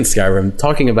 and referenced Skyrim,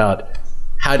 talking about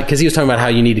how, because he was talking about how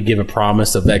you need to give a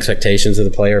promise of expectations of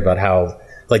the player about how,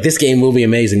 like, this game will be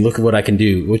amazing. Look at what I can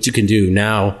do, what you can do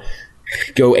now.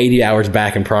 Go 80 hours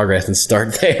back in progress and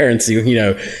start there and see,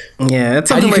 Yeah, it's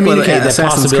how do you like communicate that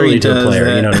possibility to a player?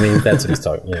 That. You know what I mean? That's what he's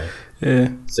talking. Yeah.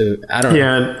 So I don't know.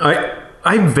 Yeah,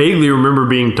 I vaguely remember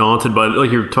being daunted by,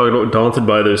 like you were talking about, daunted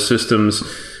by those systems.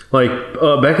 Like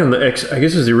back in the I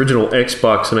guess it was the original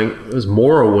Xbox, and it was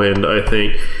Morrowind, I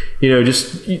think.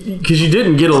 Just because you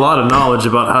didn't get a lot of knowledge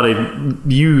about how to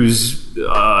use,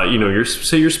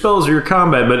 your spells or your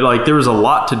combat, but like there was a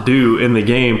lot to do in the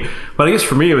game. But I guess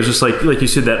for me, it was just like you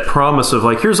said, that promise of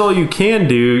like, here's all you can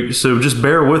do, so just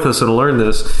bear with us and learn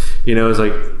this. It's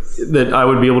like that I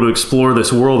would be able to explore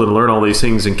this world and learn all these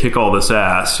things and kick all this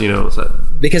ass.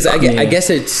 Because I guess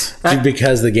it's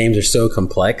because the games are so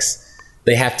complex.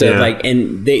 They have to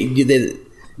and they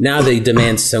now they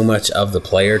demand so much of the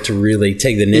player to really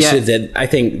take the initiative that I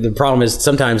think the problem is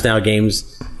sometimes now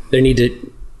games, they need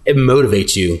to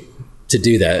motivate you to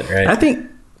do that, right?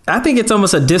 I think it's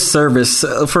almost a disservice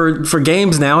for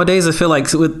games nowadays. I feel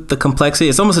like with the complexity,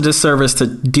 it's almost a disservice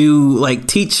to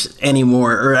teach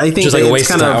anymore. Or I think just like a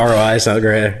waste of time. ROI is not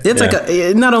great. It's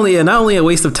like not only a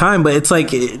waste of time, but it's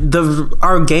like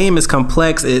our game is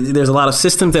complex. There's a lot of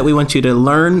systems that we want you to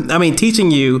learn. I mean, teaching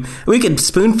you, we could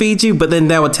spoon feed you, but then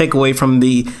that would take away from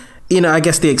the, I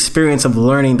guess the experience of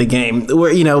learning the game.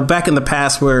 Where, back in the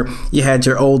past where you had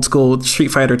your old school Street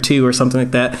Fighter 2 or something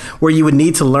like that, where you would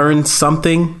need to learn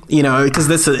something, because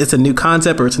it's a new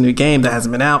concept or it's a new game that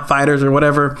hasn't been out, fighters or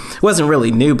whatever. It wasn't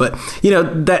really new, but,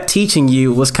 that teaching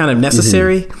you was kind of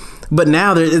necessary. Mm-hmm. But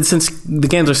now, since the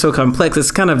games are so complex,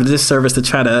 it's kind of a disservice to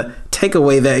try to take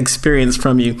away that experience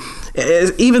from you.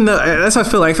 Even though, that's what I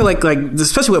feel like. I feel like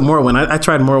especially with Morrowind, I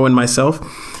tried Morrowind myself.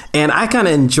 And I kind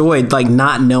of enjoyed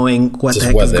not knowing what the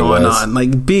heck is going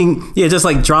on, being just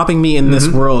dropping me in this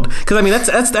world. Because I mean that's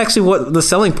actually what the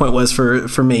selling point was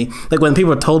for me. Like when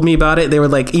people told me about it, they were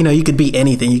like, you could be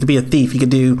anything. You could be a thief. You could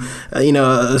do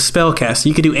a spellcaster.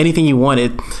 You could do anything you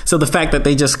wanted. So the fact that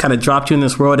they just kind of dropped you in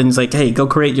this world and it's like, hey, go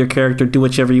create your character, do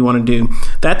whatever you want to do.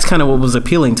 That's kind of what was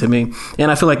appealing to me. And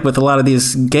I feel like with a lot of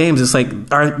these games, it's like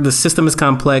the system is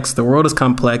complex, the world is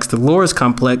complex, the lore is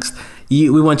complex.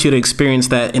 We want you to experience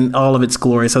that in all of its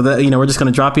glory. So that, we're just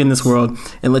going to drop you in this world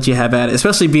and let you have at it,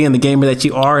 especially being the gamer that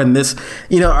you are in this,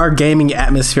 our gaming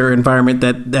atmosphere environment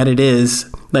that it is,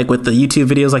 like with the YouTube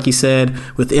videos, like you said,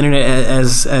 with the internet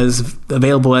as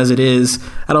available as it is.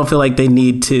 I don't feel like they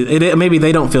need to, maybe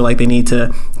they don't feel like they need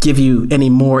to give you any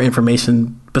more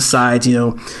information besides, the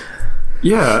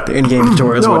in-game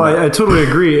tutorials. No, I totally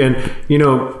agree. And,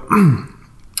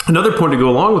 another point to go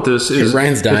along with this is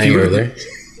Ryan's dying over there.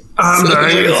 I'm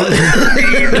dying.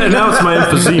 And now it's my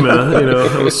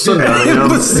emphysema. I was so dying.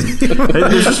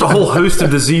 There's just a whole host of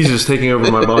diseases taking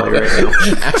over my body right now.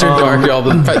 After dark, all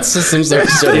the systems are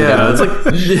shutting down. It's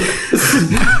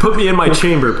like, put me in my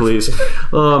chamber, please.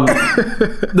 No,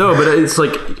 but it's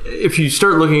like, if you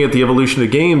start looking at the evolution of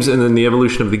games and then the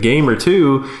evolution of the gamer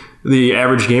too, the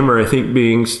average gamer, I think,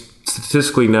 being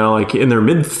statistically now in their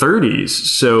mid-30s.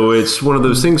 So it's one of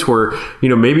those things where,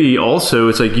 maybe also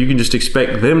it's like you can just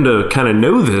expect them to kind of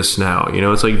know this now.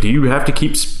 It's like, do you have to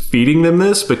keep feeding them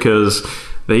this? Because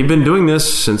they've been doing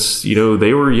this since,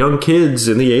 they were young kids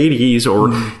in the 80s,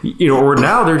 or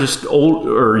now they're just old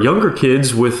or younger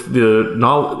kids with the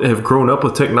knowledge, have grown up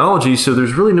with technology. So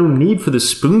there's really no need for the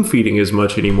spoon feeding as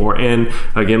much anymore. And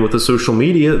again, with the social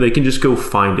media, they can just go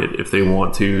find it if they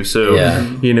want to. So,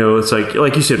 it's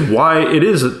like you said, why it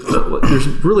is, there's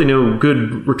really no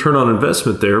good return on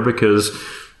investment there, because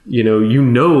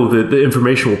that the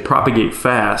information will propagate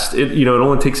fast. It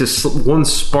only takes this one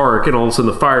spark, and all of a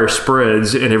sudden the fire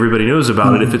spreads and everybody knows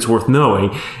about it if it's worth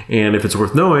knowing. And if it's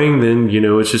worth knowing, then,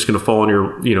 it's just going to fall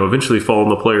in eventually fall in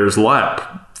the player's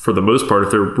lap for the most part,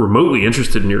 if they're remotely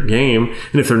interested in your game.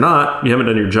 And if they're not, you haven't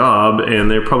done your job,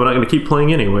 and they're probably not going to keep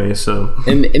playing anyway. So,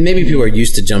 and maybe people are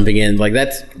used to jumping in. Like,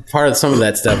 that's part of some of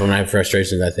that stuff. When I have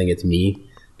frustrations, I think it's me,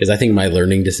 because I think my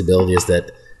learning disability is that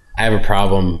I have a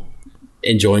problem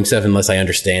enjoying stuff unless I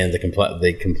understand the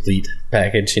complete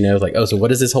package, like, oh, so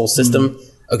what is this whole system?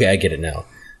 Okay, I get it now.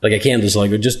 Like, I can't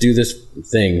just do this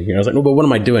thing, I was like, no, but what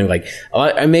am I doing? Like,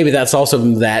 maybe that's also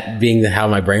that being how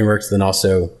my brain works. Then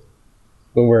also,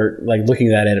 when we're like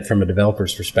looking at it from a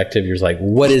developer's perspective, you're just like,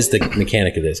 what is the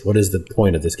mechanic of this? What is the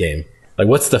point of this game? Like,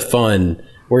 what's the fun?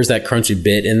 Where's that crunchy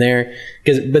bit in there?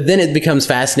 But then it becomes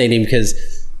fascinating,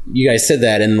 because you guys said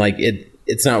that, and like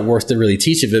it's not worth to really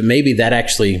teach it, but maybe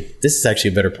this is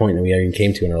actually a better point than we even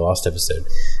came to in our last episode.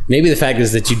 Maybe the fact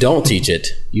is that you don't teach it.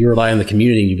 You rely on the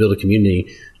community, you build a community,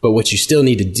 but what you still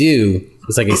need to do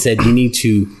is, like I said, you need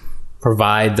to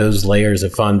provide those layers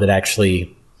of fun that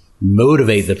actually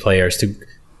motivate the players to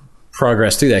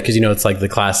progress through that. Because, it's like the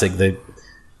classic, the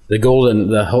golden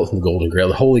grail,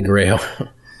 the holy grail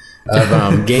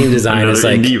of game design. It's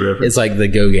like the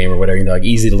Go game or whatever, like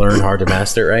easy to learn, hard to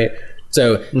master, right?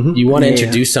 So you want to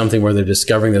introduce something where they're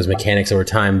discovering those mechanics over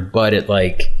time, but I'm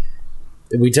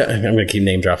going to keep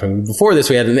name dropping. Before this,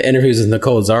 we had interviews with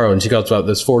Nicole Zaro, and she talks about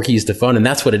those 4 keys to fun, and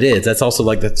that's what it is. That's also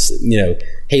like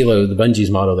Halo, the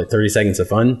Bungie's model, like 30 seconds of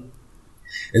fun.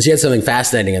 And she had something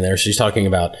fascinating in there. She's talking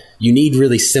about, you need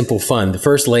really simple fun. The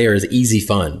first layer is easy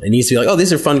fun. It needs to be like, oh,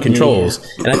 these are fun controls.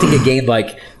 And I think a game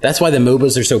that's why the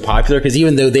MOBAs are so popular, because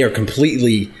even though they are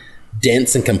completely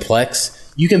dense and complex,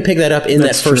 you can pick that up in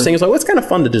that first thing. It's like, well, it's kind of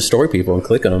fun to destroy people and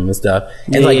click on them and stuff.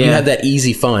 And you have that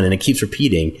easy fun, and it keeps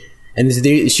repeating. And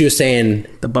she was saying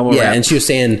the bubble wrap. And she was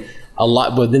saying a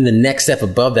lot, but then the next step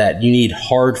above that, you need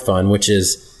hard fun, which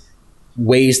is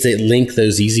ways to link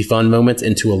those easy fun moments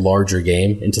into a larger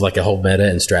game, into like a whole meta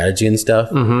and strategy and stuff.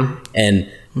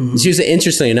 And she was,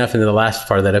 interestingly enough, in the last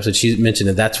part of that episode, she mentioned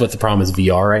that that's what the problem is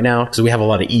VR right now, because we have a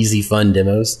lot of easy fun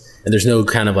demos, and there's no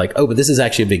kind of like, oh, but this is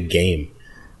actually a big game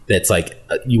that's like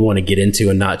you want to get into,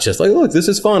 and not just like, look, this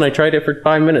is fun, I tried it for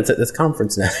 5 minutes at this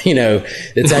conference now.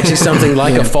 It's actually something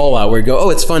like a Fallout, where you go, oh,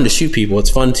 it's fun to shoot people, it's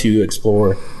fun to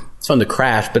explore, it's fun to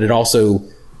craft, but it also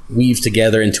weaves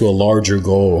together into a larger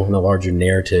goal and a larger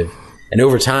narrative. And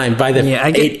over time, by the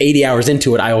 80 hours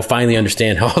into it, I will finally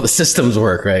understand how all the systems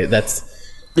work, right?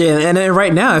 And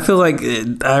right now, I feel like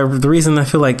the reason I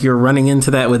feel like you're running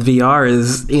into that with VR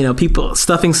is, people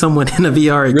stuffing someone in a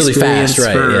VR experience really fast,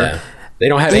 right? They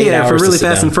don't have 8 hours for really to sit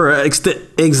fast, down.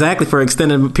 and for an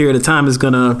extended period of time is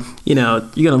gonna, you're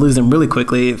gonna lose them really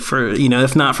quickly, for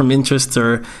if not from interest,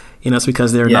 or it's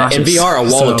because they're nauseous. In VR,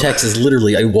 a wall of text is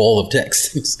literally a wall of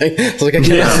text. It's like I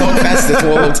can't walk past this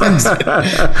wall of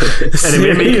text. And it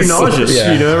may make you nauseous.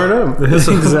 You never know.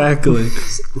 Exactly.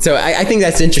 So I think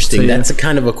that's interesting. That's a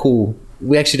kind of a cool.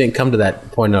 We actually didn't come to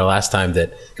that point in our last time,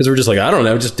 that because we're just like, I don't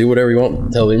know, just do whatever you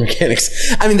want, tell the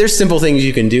mechanics. I mean, there's simple things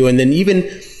you can do, and then you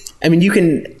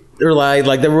can rely,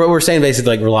 like what we're saying,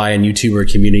 basically, like rely on YouTube or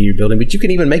community you're building, but you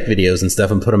can even make videos and stuff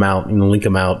and put them out and link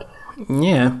them out.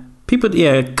 Yeah.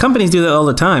 Companies do that all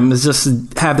the time. Is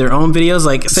just have their own videos.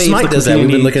 Like, say Smite does that.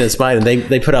 We've been looking at Smite, and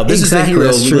they put out, this is the hero,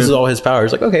 this is all his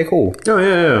powers. Like, okay, cool. Oh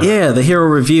yeah. Yeah, the hero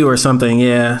review or something.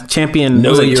 Yeah, champion.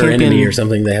 Know your enemy or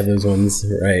something. They have those ones,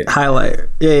 right? Highlight.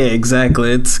 Yeah,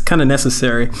 exactly. It's kind of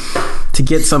necessary to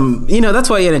get some. That's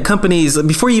why companies,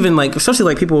 before you even especially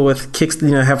like people with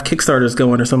have Kickstarters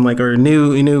going or something, or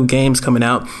new games coming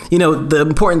out. The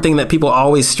important thing that people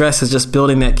always stress is just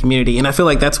building that community, and I feel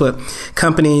like that's what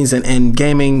companies and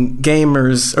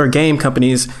gamers or game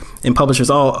companies and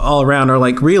publishers all around are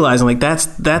realizing that's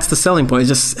the selling point, is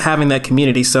just having that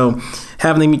community. So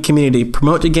having the community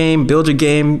promote your game, build your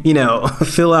game,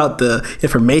 fill out the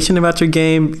information about your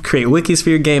game, create wikis for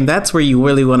your game. That's where you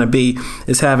really want to be,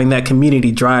 is having that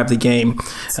community drive the game,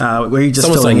 where you just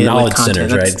almost filling like it knowledge with content.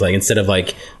 centers, right? Instead of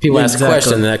people ask a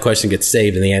question, and that question gets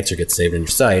saved, and the answer gets saved in your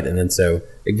site, and then so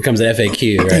it becomes an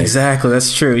FAQ, right? Exactly,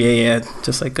 that's true. Yeah,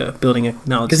 just like building a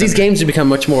knowledge. Because these games have become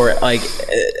much more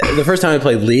the first time I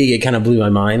played League, it kind of blew my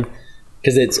mind.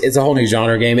 because it's a whole new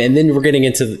genre game. And then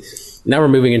we're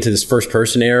moving into this first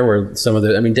person era where some of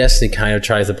Destiny kind of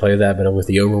tries to play that, but with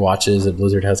the Overwatches that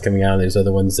Blizzard has coming out, and there's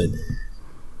other ones that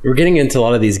we're getting into a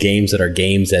lot of these games that are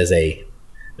games they're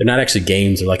not actually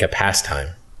games, they're like a pastime.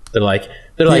 I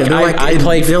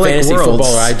play fantasy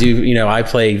football, or I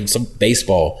play some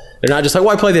baseball. They're not just like,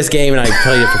 well, I play this game and I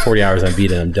played it for 40 hours and I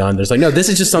beat it and I'm done. There's like, no, this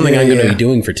is just something I'm going to be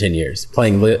doing for 10 years,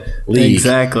 playing League.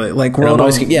 Exactly. Like I'm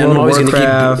always going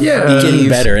to keep getting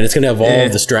better, and it's going to evolve. Yeah.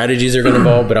 The strategies are going to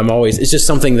evolve, but it's just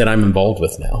something that I'm involved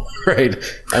with now, right?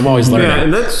 I'm always learning. Yeah,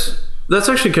 and that's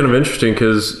actually kind of interesting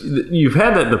because you've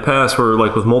had that in the past where,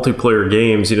 like, with multiplayer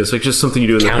games, it's like just something you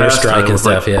do in the past. Counter-Strike and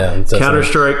stuff,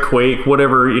 Counter-Strike, Quake,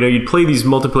 whatever, you'd play these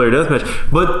multiplayer deathmatch,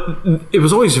 but it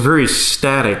was always very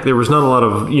static. There was not a lot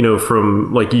of,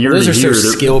 from like year to year. Those are sort of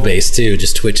skill-based too,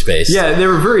 just Twitch-based. Yeah, they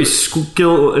were very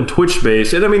skill and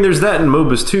Twitch-based. And there's that in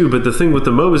MOBAs too, but the thing with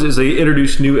the MOBAs is they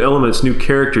introduce new elements, new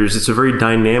characters. It's a very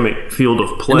dynamic field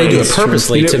of play. And they do it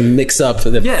purposely to mix up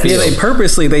the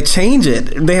field. They change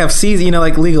it. They have seasons.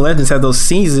 Like League of Legends have those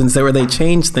seasons where they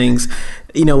change things,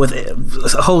 with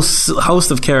a host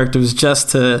of characters just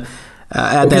to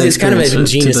add that. It's kind of a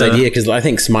ingenious idea because I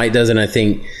think Smite does it, and I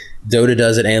think Dota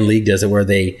does it, and League does it, where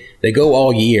they go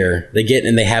all year,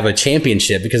 they have a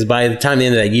championship, because by the time the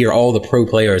end of that year, all the pro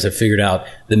players have figured out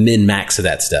the min-max of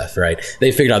that stuff, right?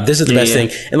 They figured out this is the best thing.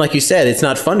 And like you said, it's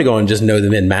not fun to go and just know the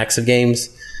min-max of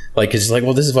games. Like, it's just like,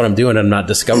 well, this is what I'm doing. I'm not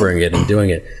discovering it and doing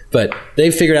it. But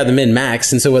they figured out the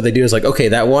min-max. And so what they do is like, okay,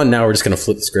 that one, now we're just going to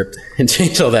flip the script and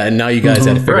change all that. And now you guys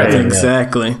have to figure out that.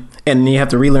 Exactly. And you have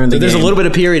to relearn the game. There's a little bit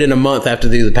of period in a month after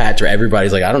they do the patch where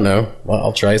everybody's like, I don't know. Well,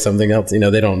 I'll try something else. They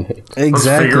don't.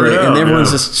 Exactly. And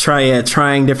everyone's just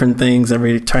trying different things,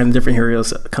 trying different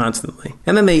heroes constantly.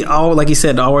 And then they all, like you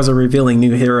said, always are revealing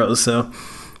new heroes. So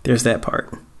there's that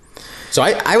part. So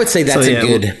I would say that's a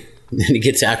good... And it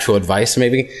gets actual advice,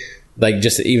 maybe, like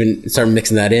just even start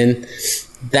mixing that in.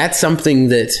 That's something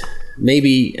that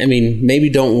maybe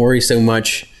don't worry so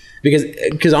much,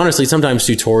 because honestly, sometimes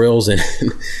tutorials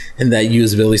and that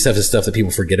usability stuff is stuff that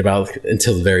people forget about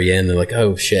until the very end. They're like,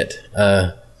 oh shit,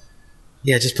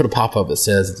 just put a pop-up that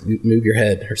says move your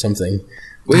head or something.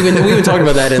 We even talked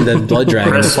about that in the Blood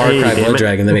Dragon, the Far Cry Blood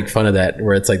Dragon. They make fun of that,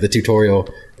 where it's like the tutorial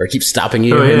or keeps stopping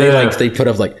you, and they put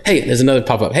up like, hey, there's another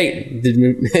pop up. Hey,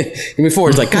 move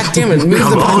forward. It's like, God damn it, move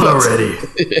the pop-ups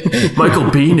already. Michael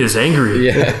Bean is angry.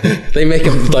 Yeah, they make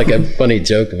like a funny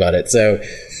joke about it. So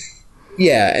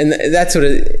yeah, and that's what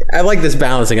I like, this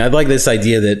balancing. I like this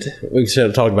idea that we should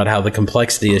have talked about how the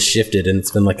complexity has shifted, and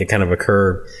it's been like a kind of a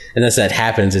curve. And as that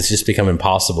happens, it's just become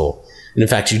impossible. And in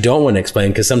fact, you don't want to explain,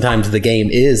 because sometimes the game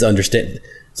is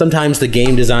sometimes the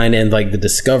game design and like the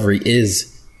discovery is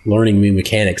learning new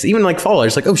mechanics. Even like Fallout,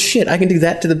 it's like, oh shit, I can do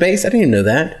that to the base. I didn't even know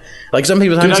that. Like some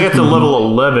people, I got to level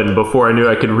 11 before I knew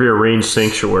I could rearrange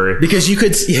Sanctuary. Because you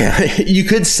could say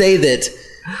that.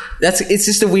 It's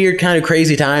just a weird kind of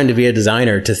crazy time to be a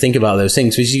designer, to think about those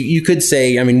things. Because you could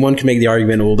say, one could make the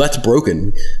argument, well, that's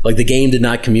broken. Like the game did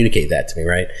not communicate that to me,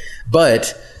 right?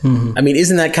 But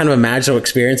isn't that kind of a magical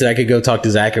experience that I could go talk to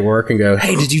Zach at work and go,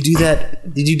 hey, did you do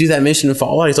that? Did you do that mission in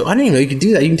Fallout? He's like, I didn't even know you could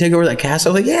do that. You can take over that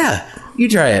castle. I was like, yeah, you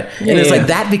try it. And it's like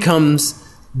that becomes,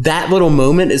 that little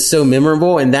moment is so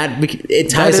memorable, and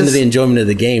it ties into the enjoyment of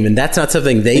the game. And that's not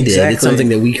something they did. It's something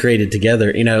that we created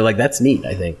together. Like that's neat,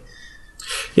 I think.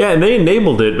 Yeah, and they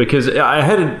enabled it, because I've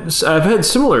had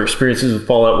similar experiences with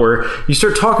Fallout where you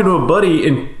start talking to a buddy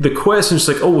in the quest and it's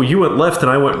like, oh, well, you went left and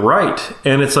I went right.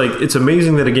 And it's like, it's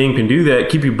amazing that a game can do that,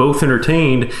 keep you both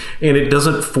entertained, and it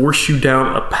doesn't force you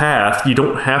down a path. You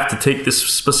don't have to take this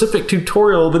specific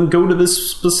tutorial, then go to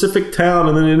this specific town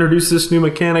and then introduce this new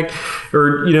mechanic,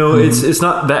 or, it's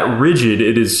not that rigid.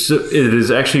 It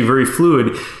is actually very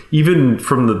fluid. Even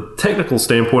from the technical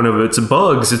standpoint of its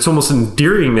bugs, it's almost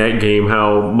endearing, that game,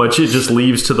 how much it just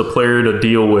leaves to the player to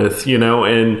deal with,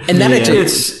 and that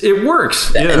it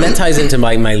works. And that ties into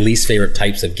my least favorite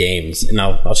types of games. And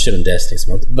I'll shit on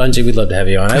Destiny. Bungie, we'd love to have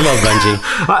you on. I love Bungie.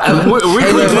 We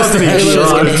play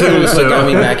Destiny got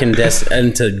me back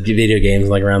into video games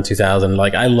like around 2000.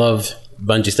 Like I love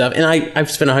Bungie stuff, and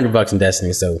I've spent $100 in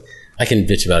Destiny, so I can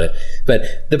bitch about it. But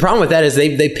the problem with that is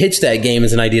they pitch that game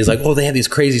as an idea. It's like, oh, they have these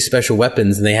crazy special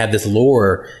weapons and they have this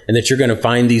lore, and that you're going to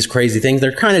find these crazy things.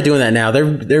 They're kind of doing that now.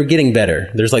 They're getting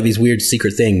better. There's like these weird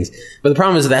secret things. But the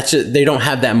problem is they don't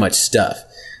have that much stuff.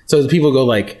 So the people go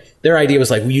like, their idea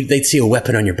was like, they'd see a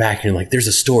weapon on your back and you're like, there's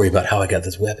a story about how I got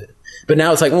this weapon. But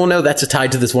now it's like, well, no, that's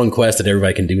tied to this one quest that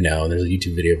everybody can do now. And there's a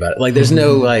YouTube video about it. Like there's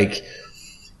no like...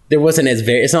 There wasn't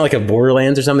it's not like a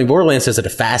Borderlands or something. Borderlands does a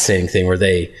fascinating thing where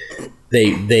they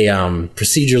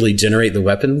procedurally generate the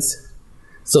weapons.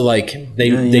 So like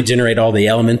they generate all the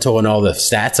elemental and all the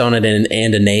stats on it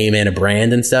and a name and a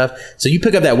brand and stuff. So you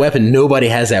pick up that weapon, nobody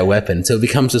has that weapon. So it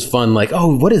becomes this fun, like,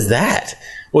 oh, what is that?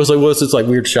 Well, it's like, what's this like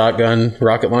weird shotgun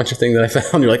rocket launcher thing that I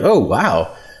found? You're like, oh,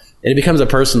 wow. And it becomes a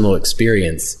personal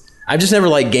experience. I've just never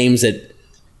liked games that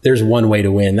there's one way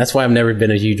to win. That's why I've never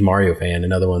been a huge Mario fan.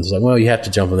 And other ones are like, well, you have to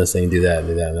jump on this thing and do that,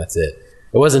 and that's it.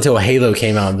 It wasn't until Halo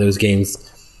came out in those games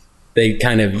they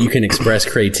kind of, you can express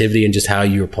creativity in just how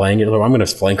you were playing it. Like, I'm going to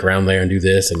flank around there and do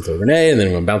this and throw a grenade and then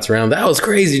I'm going to bounce around. That was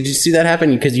crazy. Did you see that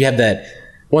happen? Because you have that,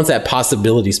 once that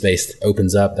possibility space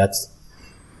opens up, that's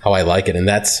how I like it. And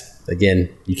that's, again,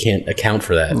 you can't account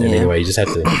for that in any way. You just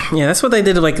have to. Yeah, that's what they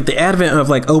did. Like the advent of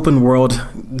like open world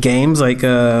games, like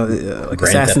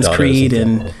Assassin's Creed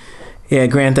and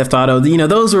Grand Theft Auto. You know,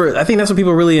 those were. I think that's what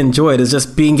people really enjoyed, is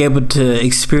just being able to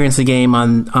experience the game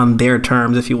on their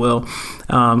terms, if you will.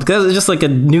 Because it's just like a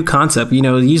new concept. You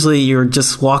know, usually you're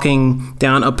just walking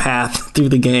down a path through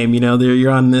the game. You know,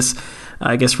 you're on this,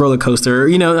 I guess, roller coaster.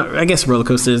 You know, I guess roller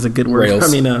coaster is a good word. Rails.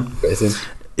 I mean,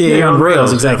 yeah, on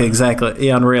rails, exactly.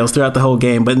 Yeah, on rails throughout the whole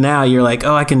game. But now you're like,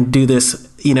 oh, I can do this,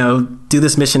 you know, do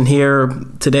this mission here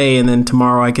today, and then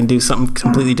tomorrow I can do something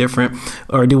completely different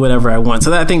or do whatever I want.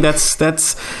 So I think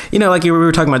that's you know, like we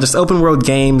were talking about, just open world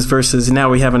games versus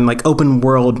now we're having like open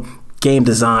world game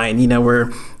design, you know, where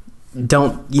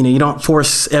you don't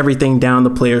force everything down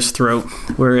the player's throat,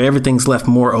 where everything's left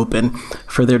more open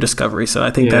for their discovery. So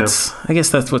I think I guess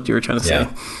that's what you were trying to say.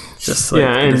 Just like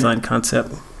the design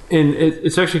concept. And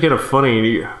it's actually kind of funny.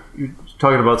 You're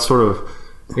talking about sort of,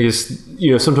 I guess, you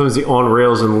know, sometimes the on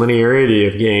rails and linearity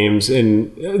of games.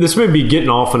 And this may be getting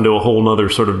off into a whole nother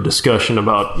sort of discussion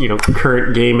about, you know,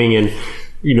 current gaming and,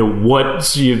 you know, what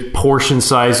portion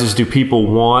sizes do people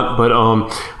want. But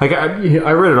like I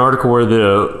read an article where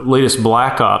the latest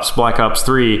Black Ops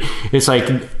 3, it's like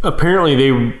apparently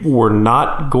they were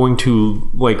not going to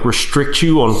like restrict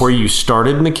you on where you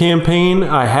started in the campaign.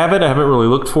 I haven't really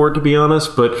looked for it, to be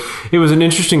honest, but it was an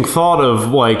interesting thought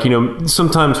of like, you know,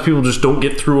 sometimes people just don't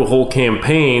get through a whole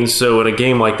campaign. So in a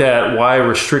game like that, why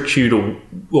restrict you to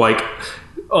like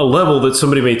a level that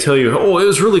somebody may tell you, oh, it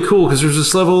was really cool because there's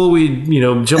this level we, you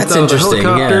know, jumped out of the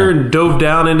helicopter and dove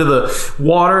down into the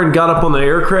water and got up on the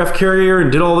aircraft carrier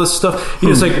and did all this stuff. You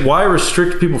know, it's like, why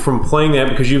restrict people from playing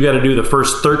that because you've got to do the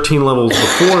first 13 levels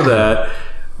before that?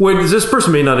 When this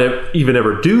person may not even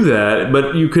ever do that,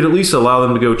 but you could at least allow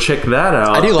them to go check that out.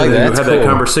 I do like that. Have that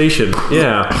conversation.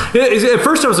 Yeah. At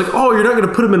first I was like, oh, you're not going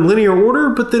to put them in linear order,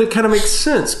 but then it kind of makes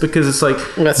sense because it's like,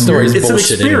 well, that story's it's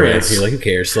bullshit an experience. Anyway. Like, who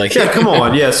cares? Like, yeah, come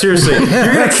on. Yeah, seriously.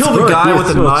 You're going to kill the guy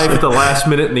with the knife at the last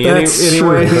minute in the anyway. There's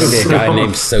going to be a guy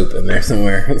named Soap in there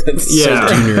somewhere. That's Soap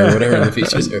Jr. or whatever the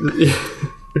features are.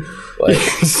 Like,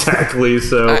 exactly.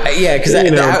 So because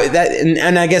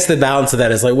and I guess the balance of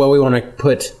that is like, well, we want to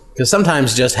put, because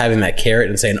sometimes just having that carrot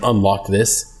and saying unlock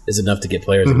this is enough to get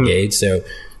players engaged. So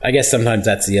I guess sometimes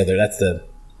that's the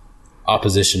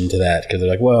opposition to that, because they're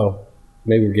like, well,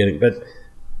 maybe we're getting, but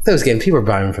those games, people are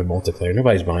buying them for multiplayer.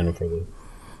 Nobody's buying them for the.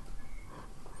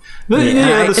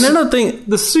 And I don't think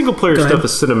the single player stuff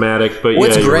is cinematic, but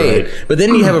it's great. Right. But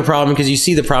then you have a problem because you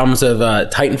see the problems of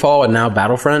Titanfall and now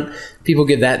Battlefront. People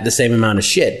give that the same amount of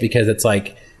shit because it's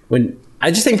like, when I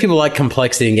just think people like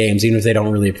complexity in games, even if they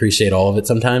don't really appreciate all of it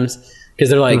sometimes, because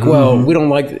they're like, well, we don't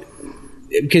like,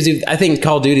 because I think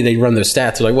Call of Duty, they run those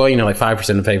stats. They're like, well, you know, like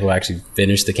 5% of people actually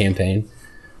finish the campaign,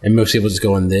 and most people just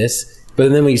go on this. But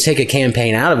then when you take a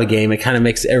campaign out of a game, it kind of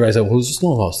makes everybody say, well, it's just not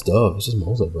all stuff. It's just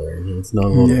multiplayer. It's not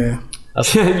all. Yeah,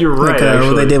 you're right. Like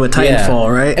what they did with Titanfall,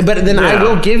 right? But then I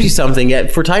will give you something.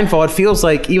 For Titanfall, it feels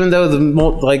like, even though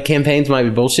the campaigns might be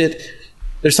bullshit,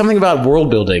 there's something about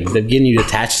world building that getting you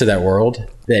attached to that world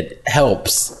that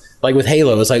helps. Like with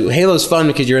Halo, it's like Halo's fun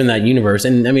because you're in that universe,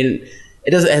 and I mean,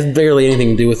 it has barely anything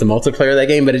to do with the multiplayer of that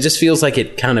game, but it just feels like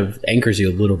it kind of anchors you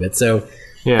a little bit. So.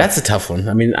 Yeah. That's a tough one.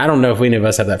 I mean, I don't know if any of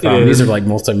us have that problem. These are like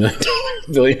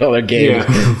multi-billion-dollar games.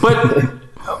 Yeah. But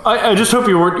I just hope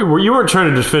you weren't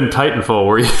trying to defend Titanfall,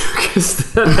 were you?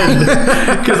 Because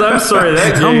I'm sorry,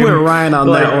 that game. I'm with Ryan on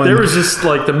that one. There was just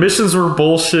like the missions were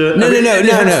bullshit. No.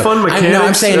 Fun mechanics.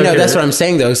 I'm saying no. That's what I'm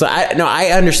saying though. So I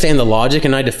understand the logic,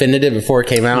 and I defended it before it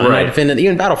came out, and I defended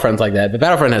even Battlefront's like that. But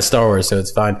Battlefront has Star Wars, so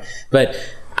it's fine. But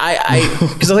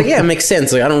because I was like, yeah, it makes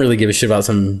sense. Like, I don't really give a shit about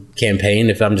some campaign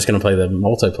if I'm just going to play the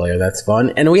multiplayer. That's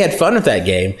fun, and we had fun with that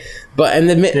game. But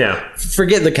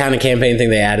forget the kind of campaign thing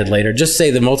they added later. Just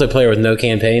say the multiplayer with no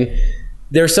campaign.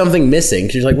 There's something missing.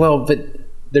 Because you're like, well, but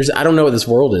I don't know what this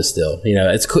world is still. You know,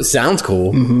 it sounds cool.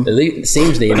 At least it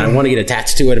seems neat, and I want to get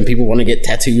attached to it. And people want to get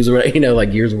tattoos or whatever, you know,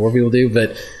 like Gears of War people do.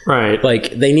 But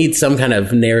like they need some kind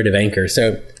of narrative anchor.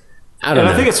 So. I don't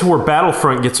know. I think it's where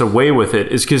Battlefront gets away with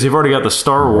it is because they've already got the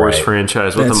Star Wars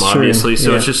franchise with them, obviously.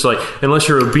 So it's just like, unless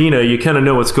you're Obina, you kind of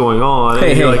know what's going on.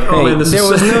 Hey, you're like, man, there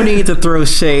was no need to throw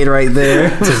shade right there.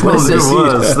 There was.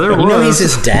 You know he's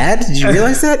his dad? Did you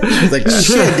realize that? He's like,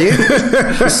 shit,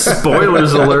 dude.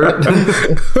 Spoilers alert.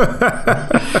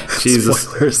 Jesus.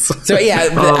 Spoilers. So yeah,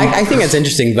 I think that's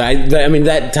interesting. But I mean,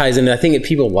 that ties into, I think that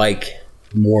people like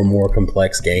more and more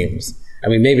complex games. I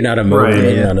mean, maybe not on mobile,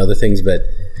 maybe on other things, but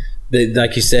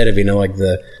like you said, if you know, like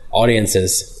the audience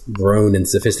has grown in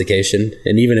sophistication,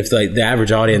 and even if like the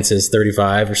average audience is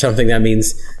 35 or something, that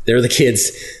means they're the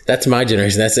kids. That's my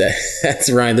generation.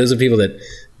 That's Ryan. Those are people that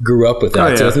grew up with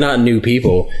that. So it's not new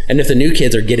people. And if the new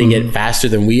kids are getting it faster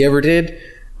than we ever did,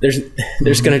 there's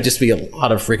going to just be a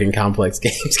lot of freaking complex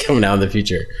games coming out in the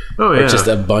future. Or just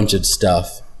a bunch of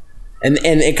stuff. And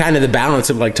it kind of the balance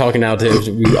of like talking out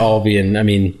to we all being, I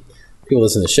mean, people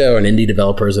listen to the show and indie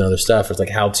developers and other stuff. It's like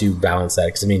how to balance that.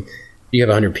 Because I mean, you have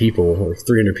 100 people or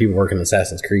 300 people working on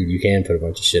Assassin's Creed, you can put a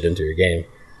bunch of shit into your game.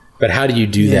 But how do you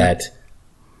do that?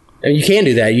 I mean, you can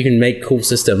do that. You can make cool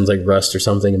systems like Rust or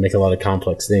something and make a lot of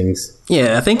complex things.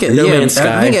 Yeah, I think No Man's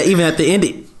Sky. I think even at the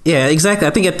indie. Yeah, exactly.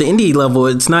 I think at the indie level,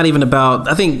 it's not even about.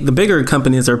 I think the bigger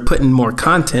companies are putting more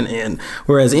content in,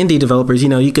 whereas indie developers, you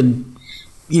know, you can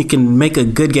make a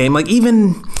good game. Like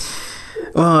even.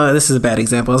 Well, this is a bad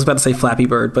example. I was about to say Flappy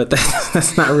Bird, but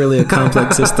that's not really a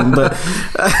complex system. But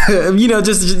you know,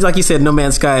 just like you said, No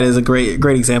Man's Sky is a great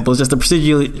example. It's just a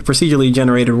procedurally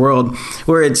generated world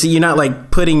where it's you're not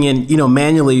like putting in, you know,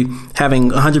 manually having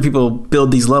 100 people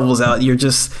build these levels out. You're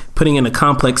just putting in a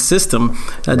complex system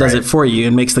that does it for you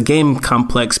and makes the game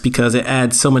complex because it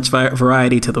adds so much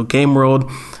variety to the game world.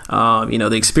 You know,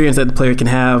 the experience that the player can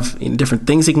have, different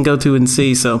things he can go to and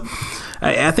see. So.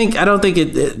 I don't think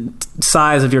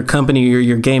size of your company or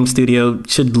your game studio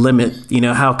should limit, you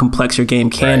know, how complex your game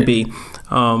can be,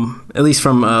 at least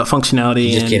from a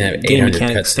functionality and game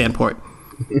mechanics standpoint.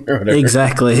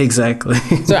 Exactly.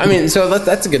 So I mean,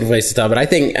 that's a good place to stop. But I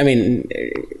think, I mean,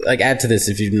 like add to this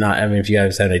if you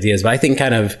guys have ideas. But I think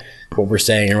kind of what we're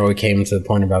saying or what we came to the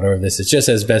point about over this, it's just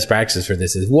as best practices for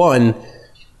this is one.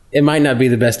 It might not be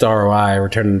the best ROI,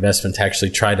 return on investment, to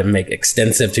actually try to make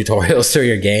extensive tutorials to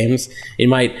your games. It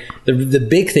might. The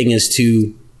big thing is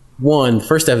to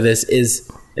first step of this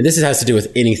is, and this has to do with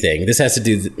anything. This has to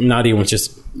do not even with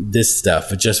just this stuff,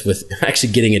 but just with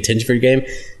actually getting attention for your game.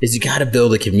 Is you got to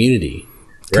build a community,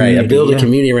 right? Build a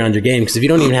community around your game, because if you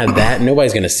don't even have that,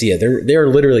 nobody's going to see it. There are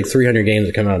literally 300 games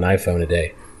that come out on iPhone a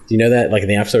day. Do you know that? Like in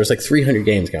the App Store, it's like 300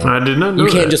 games going on. I did not know You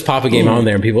can't that. just pop a game on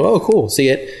there and people, oh, cool, see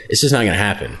it. It's just not going to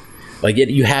happen. Like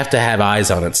you have to have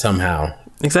eyes on it somehow.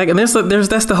 Exactly, and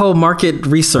that's the whole market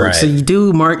research. Right. So you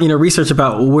do research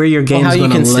about where your game is going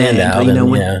to land. Stand out. You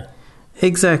know,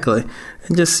 exactly,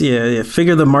 and just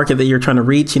figure the market that you're trying to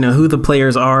reach. You know who the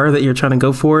players are that you're trying to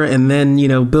go for, and then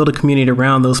build a community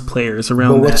around those players.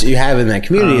 Around what you have in that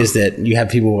community is that you have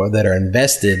people that are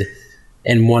invested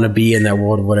and want to be in that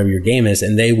world of whatever your game is,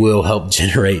 and they will help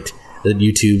generate the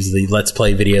YouTubes, the Let's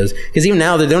Play videos. Because even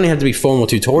now, they don't even have to be formal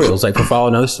tutorials. Like for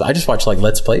following others, I just watch like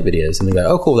Let's Play videos, and they go,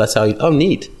 "Oh, cool, that's how you." Oh,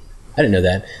 neat. I didn't know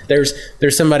that. There's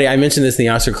somebody, I mentioned this in the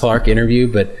Oscar Clarke interview,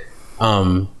 but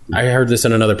I heard this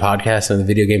on another podcast, on the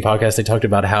video game podcast. They talked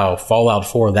about how Fallout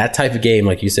 4, that type of game,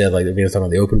 like you said, like talking about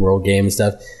the open world game and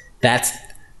stuff, that's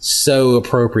so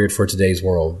appropriate for today's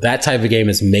world. That type of game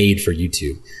is made for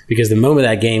YouTube, because the moment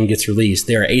that game gets released,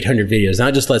 there are 800 videos,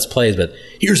 not just Let's Plays, but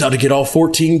here's how to get all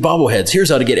 14 bobbleheads. Here's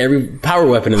how to get every power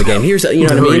weapon in the game. Here's how, you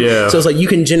know what I mean? Yeah. So it's like you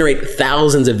can generate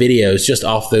thousands of videos just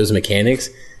off those mechanics.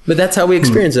 But that's how we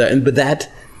experience that. But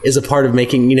that is a part of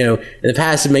making, in the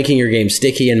past, of making your game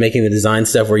sticky and making the design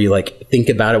stuff where you like think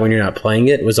about it when you're not playing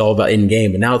it was all about in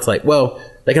game. But now it's like, well,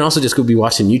 they can also just go be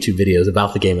watching YouTube videos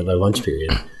about the game at their lunch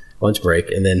break,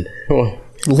 and then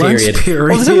lunch period.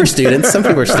 Well, some are students. Some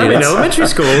people are students. In elementary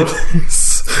school.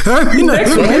 They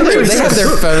have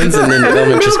their phones and then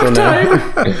elementary school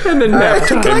now. And then nap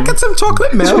time. Can I get some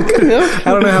chocolate milk? I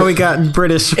don't know how we got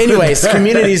British. Anyways,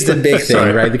 community is the big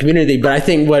thing, right? The community. But I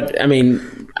think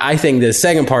I think the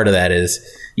second part of that is,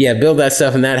 build that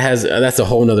stuff, and that's a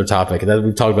whole nother topic that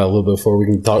we've talked about a little bit before.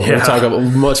 We'll talk about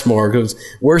much more, because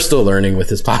we're still learning with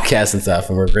this podcast and stuff,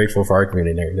 and we're grateful for our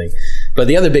community and everything. But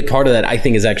the other big part of that, I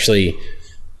think, is actually,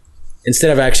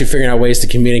 instead of actually figuring out ways to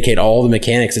communicate all the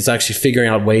mechanics, it's actually figuring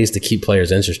out ways to keep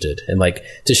players interested and like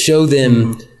to show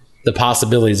them the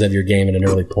possibilities of your game at an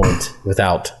early point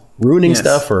without ruining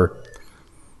stuff. Or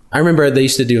I remember they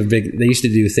used to do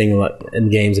a thing in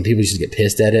games, and people used to get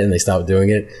pissed at it, and they stopped doing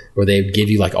it, where they give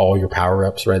you like all your power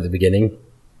ups right at the beginning.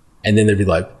 And then there'd be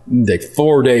like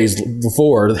 4 days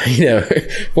before,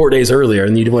 4 days earlier,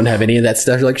 and you wouldn't have any of that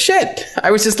stuff. You're like, shit, I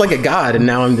was just like a god, and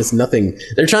now I'm just nothing.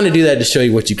 They're trying to do that to show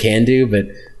you what you can do, but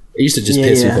it used to just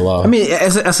piss people off. I mean,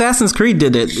 Assassin's Creed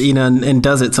did it, and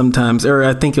does it sometimes. Or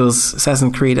I think it was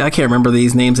Assassin's Creed. I can't remember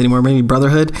these names anymore. Maybe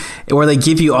Brotherhood, where they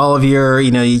give you all of your,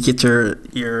 you get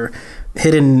your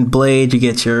hidden blade, you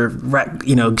get your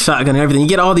shotgun and everything. You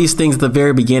get all these things at the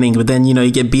very beginning, but then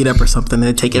you get beat up or something, and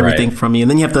they take everything from you,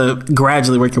 and then you have to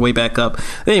gradually work your way back up.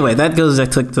 Anyway, that goes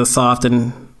back to the soft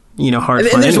and hard.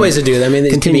 And there's ways to do that. I mean,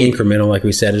 it can be incremental, like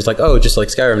we said. It's like, just like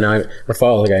Skyrim. Now I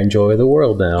follow, like I enjoy the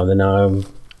world now. Then now I'm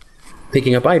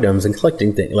picking up items and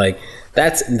collecting things. Like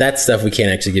that's stuff we can't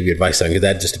actually give you advice on, because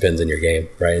that just depends on your game,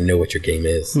 right? And know what your game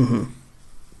is. Mm-hmm.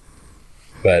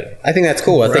 But I think that's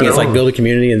cool. I think it's like build a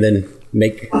community and then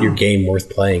make your game worth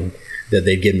playing, that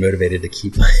they'd get motivated to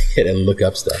keep playing it and look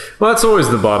up stuff. Well, that's always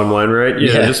the bottom line, right?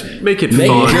 Just make it fun. Make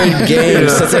good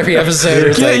games. That's every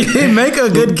episode. Make a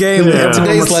good game.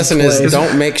 Today's lesson is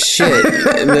don't make shit.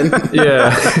 And then,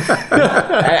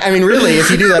 I mean, really, if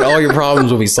you do that, all your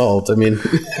problems will be solved. I mean,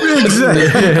 exactly.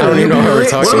 I don't even know how we're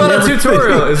talking about. What about a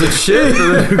tutorial? Is it shit?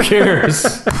 Who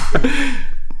cares?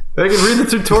 They can read the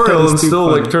tutorial and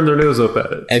still turn their nose up at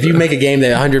it. If you make a game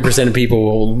that 100% of people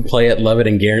will play it, love it,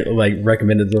 and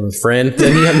recommend it to a friend,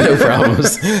 then you have no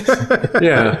problems.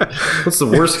 Yeah. What's the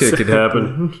worst that could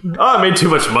happen? I made too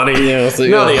much money. Now the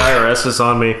IRS is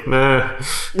on me. Nah.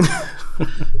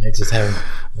 I just have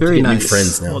very nice new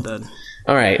friends now. Well done.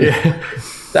 All right. Yeah.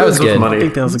 That was good. I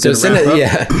think that was a good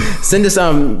send us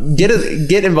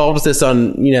get involved with this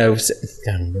on God,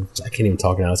 I can't even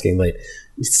talk now. It's getting late.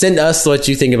 Send us what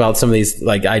you think about some of these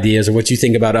ideas, or what you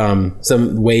think about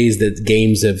some ways that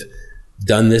games have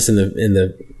done this in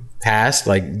the past.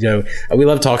 We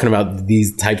love talking about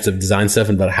these types of design stuff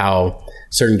and about how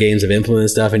certain games have implemented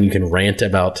stuff, and you can rant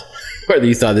about whether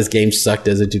you thought this game sucked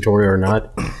as a tutorial or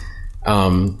not.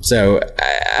 So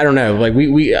I don't know.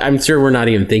 I'm sure we're not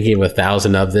even thinking of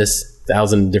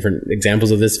 1,000 different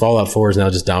examples of this. Fallout 4 is now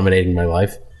just dominating my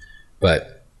life,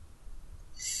 but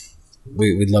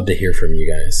we'd love to hear from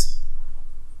you guys.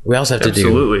 We also have we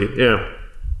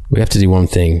have to do one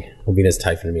thing. Albina's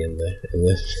typing to me in the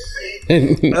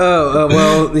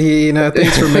well,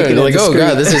 thanks for making it oh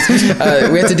god, this is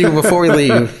we have to do before we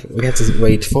leave. We have to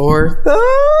wait for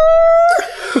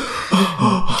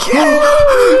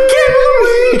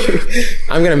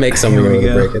I'm gonna make something over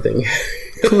the break, I think.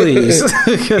 Please.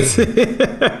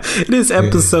 It is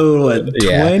episode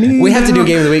 20? We have to do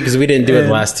game of the week because we didn't do it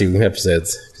the last 2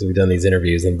 episodes, because we've done these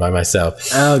interviews and by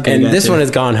myself. Okay, and this one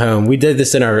has gone home. We did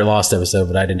this in our Lost episode,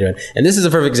 but I didn't do it. And this is a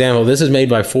perfect example. This is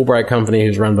made by Fulbright Company,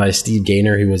 who's run by Steve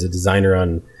Gaynor, who was a designer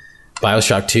on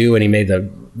BioShock 2, and he made the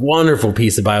wonderful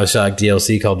piece of BioShock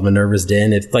DLC called Minerva's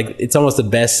Den. It's almost the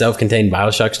best self-contained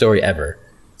BioShock story ever.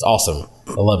 It's awesome.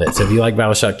 I love it. So if you like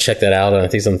BioShock, check that out. I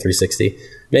think it's on 360.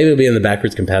 Maybe it'll be in the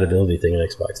backwards compatibility thing on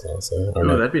Xbox now. So I don't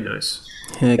know. That'd be nice.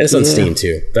 It's on Steam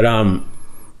too. But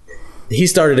he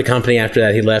started a company after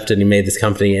that. He left and he made this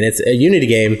company, and it's a Unity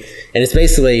game, and it's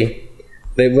basically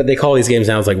what they call these games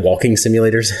now is like walking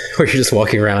simulators, where you're just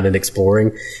walking around and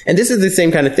exploring. And this is the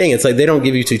same kind of thing. It's like they don't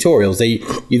give you tutorials.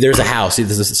 There's a house.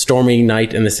 There's a stormy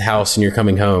night in this house, and you're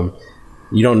coming home.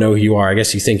 You don't know who you are. I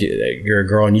guess you think you're a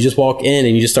girl, and you just walk in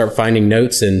and you just start finding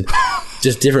notes and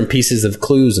just different pieces of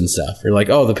clues and stuff. You're like,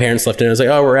 oh, the parents left in. It's like,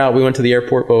 oh, we're out. We went to the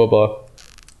airport, blah, blah, blah.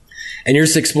 And you're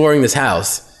just exploring this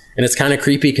house. And it's kind of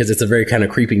creepy because it's a very kind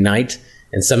of creepy night.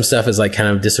 And some stuff is like kind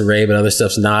of disarray, but other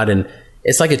stuff's not. And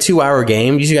it's like a 2-hour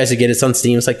game. You guys should get it. It's on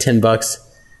Steam. It's like $10.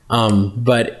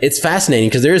 But it's fascinating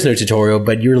because there is no tutorial,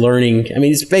 but you're learning. I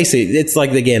mean, it's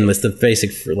the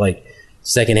basic for like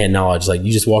secondhand knowledge. Like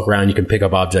you just walk around, you can pick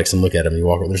up objects and look at them. You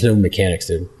walk around. There's no mechanics,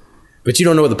 dude. But you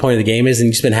don't know what the point of the game is, and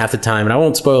you spend half the time, and I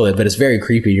won't spoil it, but it's very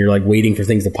creepy. You're like waiting for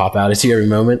things to pop out at you every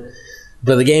moment.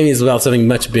 But the game is about something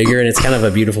much bigger, and it's kind of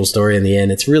a beautiful story in the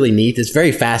end. It's really neat. It's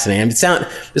very fascinating. It's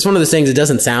one of those things that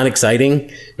doesn't sound exciting,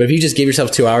 but if you just give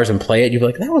yourself 2 hours and play it, you'll be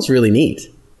like, that was really neat.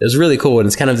 It was really cool, and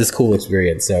it's kind of this cool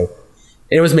experience. So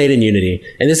it was made in Unity.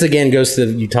 And this, again, goes to,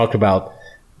 you talked about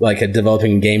like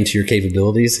developing a game to your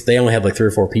capabilities. They only had like 3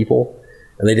 or 4 people.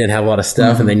 And they didn't have a lot of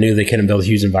stuff, and they knew they couldn't build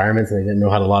huge environments, and they didn't know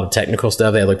how to a lot of technical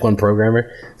stuff. They had like 1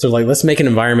 programmer. So like, let's make an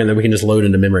environment that we can just load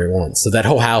into memory at once. So that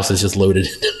whole house is just loaded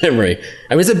into memory.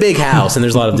 I mean, it's a big house, and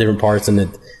there's a lot of different parts, and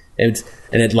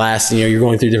it lasts, you're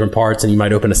going through different parts, and you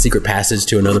might open a secret passage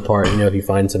to another part, if you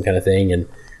find some kind of thing. And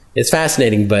it's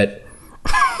fascinating, but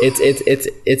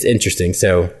it's interesting.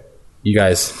 So you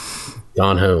guys,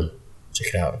 Gone Home,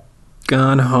 check it out.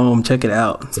 Gone Home, check it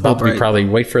out. It's about to be probably,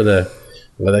 wait for the,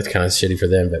 well, that's kind of shitty for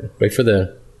them, but wait for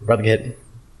we're about to get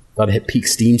about to hit peak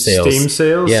Steam sales. Steam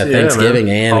sales? Yeah, Thanksgiving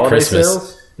and Holiday Christmas.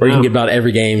 sales? Where you can get about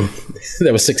every game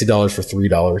that was $60 for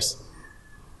 $3.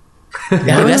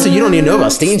 Yeah, Vanessa, you don't even know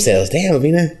about Steam sales. Damn,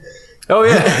 Avina. Oh,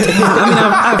 yeah. I mean,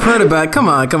 I've heard about it. Come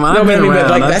on. No, I've but been I mean, around.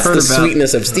 like, I've that's heard the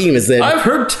sweetness of Steam is that I've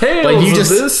heard tales Like, you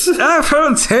just- of this. I've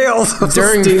heard tales of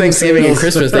during Steam Thanksgiving and sales.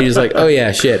 Christmas, they just like, oh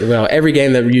yeah, shit. Well, every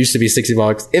game that used to be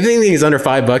 $60, if anything is under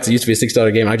 $5, it used to be a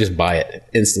 $6 game. I just buy it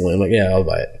instantly. I'm like, yeah, I'll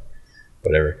buy it.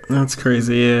 Whatever. That's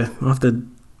crazy. Yeah, I'll have to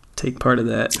take part of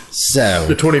that. So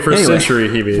The 21st century,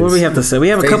 he means. What do we have to say? We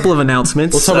have a couple of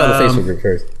announcements. we'll talk about the Facebook group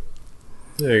first.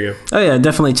 There you go. Oh yeah,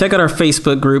 definitely check out our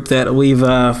Facebook group that we've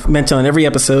mentioned on every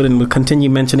episode, and we'll continue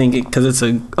mentioning it because it's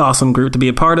an awesome group to be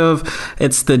a part of.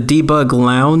 It's the Debug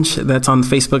Lounge that's on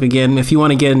Facebook. Again, if you want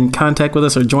to get in contact with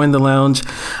us or join the lounge,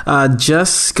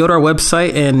 just go to our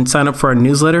website and sign up for our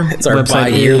newsletter. It's our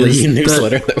bi-yearly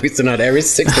newsletter that we send out every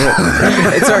 6 months.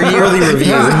 It's our yearly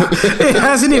review. It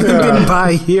hasn't even been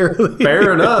bi-yearly.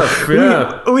 Fair enough.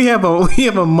 Yeah. We have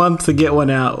a month to get one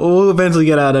out. We'll eventually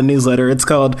get out a newsletter. It's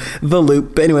called The Loop.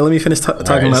 But anyway, let me finish talking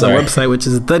about the website, which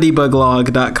is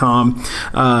thedebuglog.com.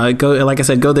 Go, like I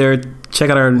said, go there, check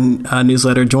out our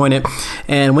newsletter, join it,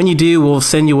 and when you do, we'll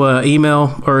send you an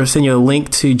email or send you a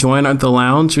link to join the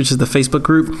lounge, which is the Facebook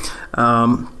group.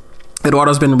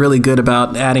 Eduardo's been really good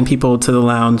about adding people to the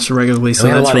lounge regularly, so we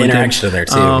had a that's lot of really interaction in there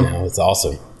too. It's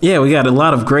awesome. Yeah, we got a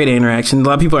lot of great interaction. A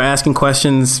lot of people are asking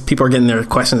questions. People are getting their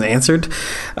questions answered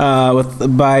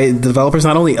by developers,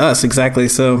 not only us, exactly.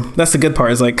 So that's the good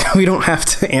part, is like we don't have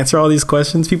to answer all these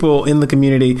questions. People in the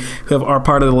community who are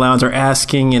part of the lounge are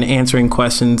asking and answering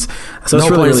questions. So it's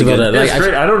really good. That's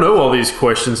great. I don't know all these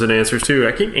questions and answers, too.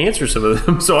 I can't answer some of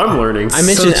them, so I'm learning. I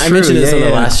mentioned this on the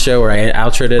last show where I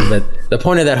outroed it, but the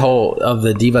point of that of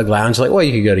the debug lounge, like, well,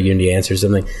 you could go to Unity Answer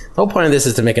something. The whole point of this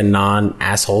is to make a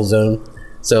non-asshole zone.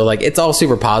 So, like, it's all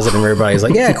super positive, and everybody's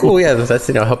like, yeah, cool, yeah, that's,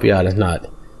 help you out. If not,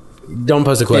 don't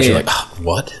post a question like, oh,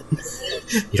 what?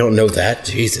 You don't know that?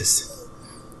 Jesus.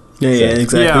 Yeah,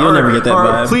 exactly. Yeah, You'll never get that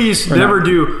vibe. Please never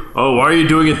do, oh, why are you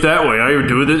doing it that way? How are you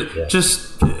doing it? Yeah.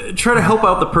 Just try to help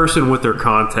out the person with their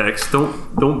context.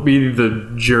 Don't be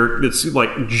the jerk that's,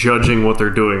 like, judging what they're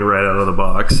doing right out of the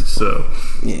box. So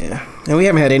yeah. And we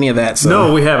haven't had any of that. So.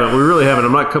 No, we haven't. We really haven't.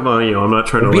 I'm not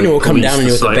trying to. Bino will come down on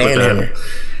you with a band hammer.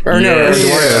 Or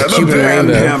Cuban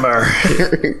Rainbow.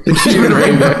 Cuban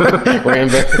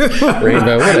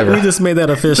Rainbow, whatever. We just made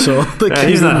that official.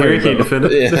 He's not here. He can't defend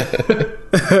it. Yeah.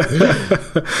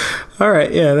 All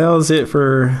right. Yeah, that was it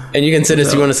for. And you can send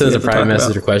us, you want to send us a private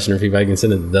message or question or feedback, you can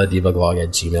send it to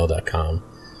thedebuglog@gmail.com.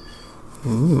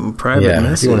 Ooh, private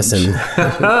message. If you want to send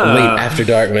late after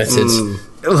dark message.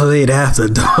 Late after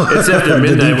dark. It's after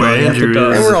midnight where Andrew is.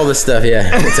 And we're all this stuff,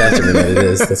 yeah. It's after midnight, it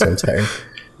is. That's what I'm tired.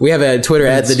 We have a Twitter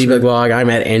at the Debuglog. I'm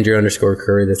at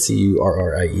Andrew_Curry. That's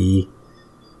CURRIE.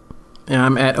 And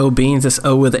I'm at Beans. That's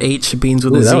O with a H, Beans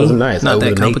with a Z. That was nice. Not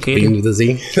that complicated. Beans with a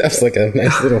Z. That was like a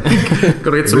nice little.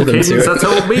 Gotta get some cadence. That's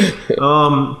how it'll be.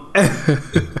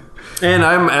 And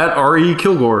I'm at RE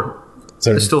Kilgore.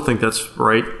 I still think that's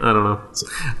right. I don't know.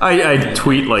 I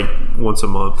tweet like once a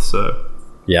month, so.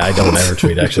 Yeah, I don't ever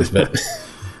tweet actually, but.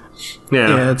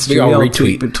 Yeah, it's true. I'll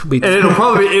retweet. And it'll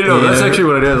probably be, that's actually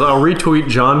what it is. I'll retweet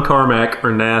John Carmack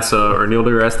or NASA or Neil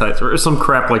deGrasse Tyson or some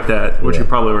crap like that, which you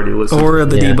probably already listened to. Or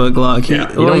the debug log. You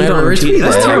don't ever retweet.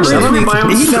 That's terrible.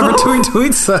 He never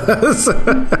tweets us.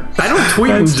 I don't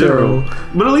tweet in general.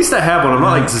 But at least I have one. I'm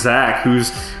not like Zach,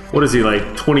 who's, what is he,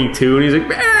 like 22? And he's like,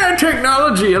 man,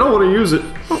 technology, I don't want to use it.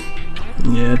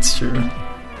 Yeah, it's true.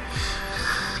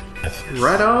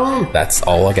 Right on. That's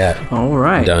all I got. All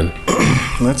right. Done.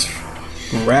 Let's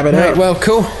wrap it up. Right, well,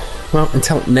 cool. Well,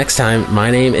 until next time,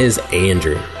 my name is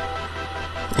Andrew.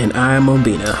 And I'm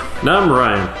Obina. And I'm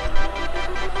Ryan.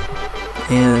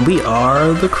 And we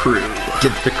are the crew.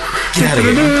 Get out of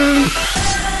here.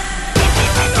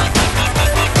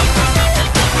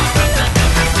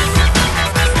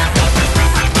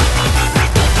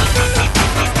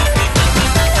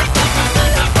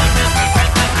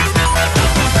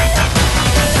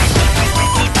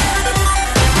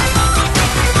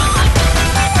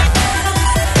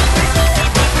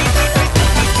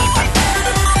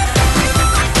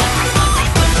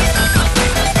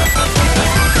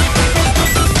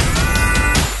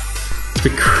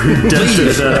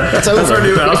 That's our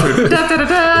new outro.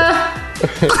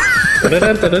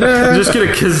 Just get a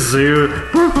kazoo.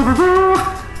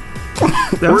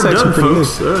 We're done,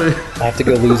 folks. I have to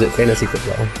go lose at fantasy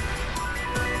football.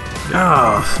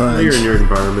 Oh, fun. You're in your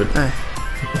environment.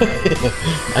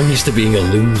 I'm used to being a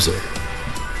loser.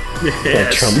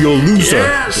 Yes. Trump, you're a loser.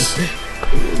 Yes.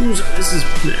 Loser. This is.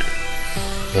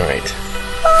 All right.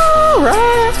 All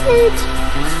right.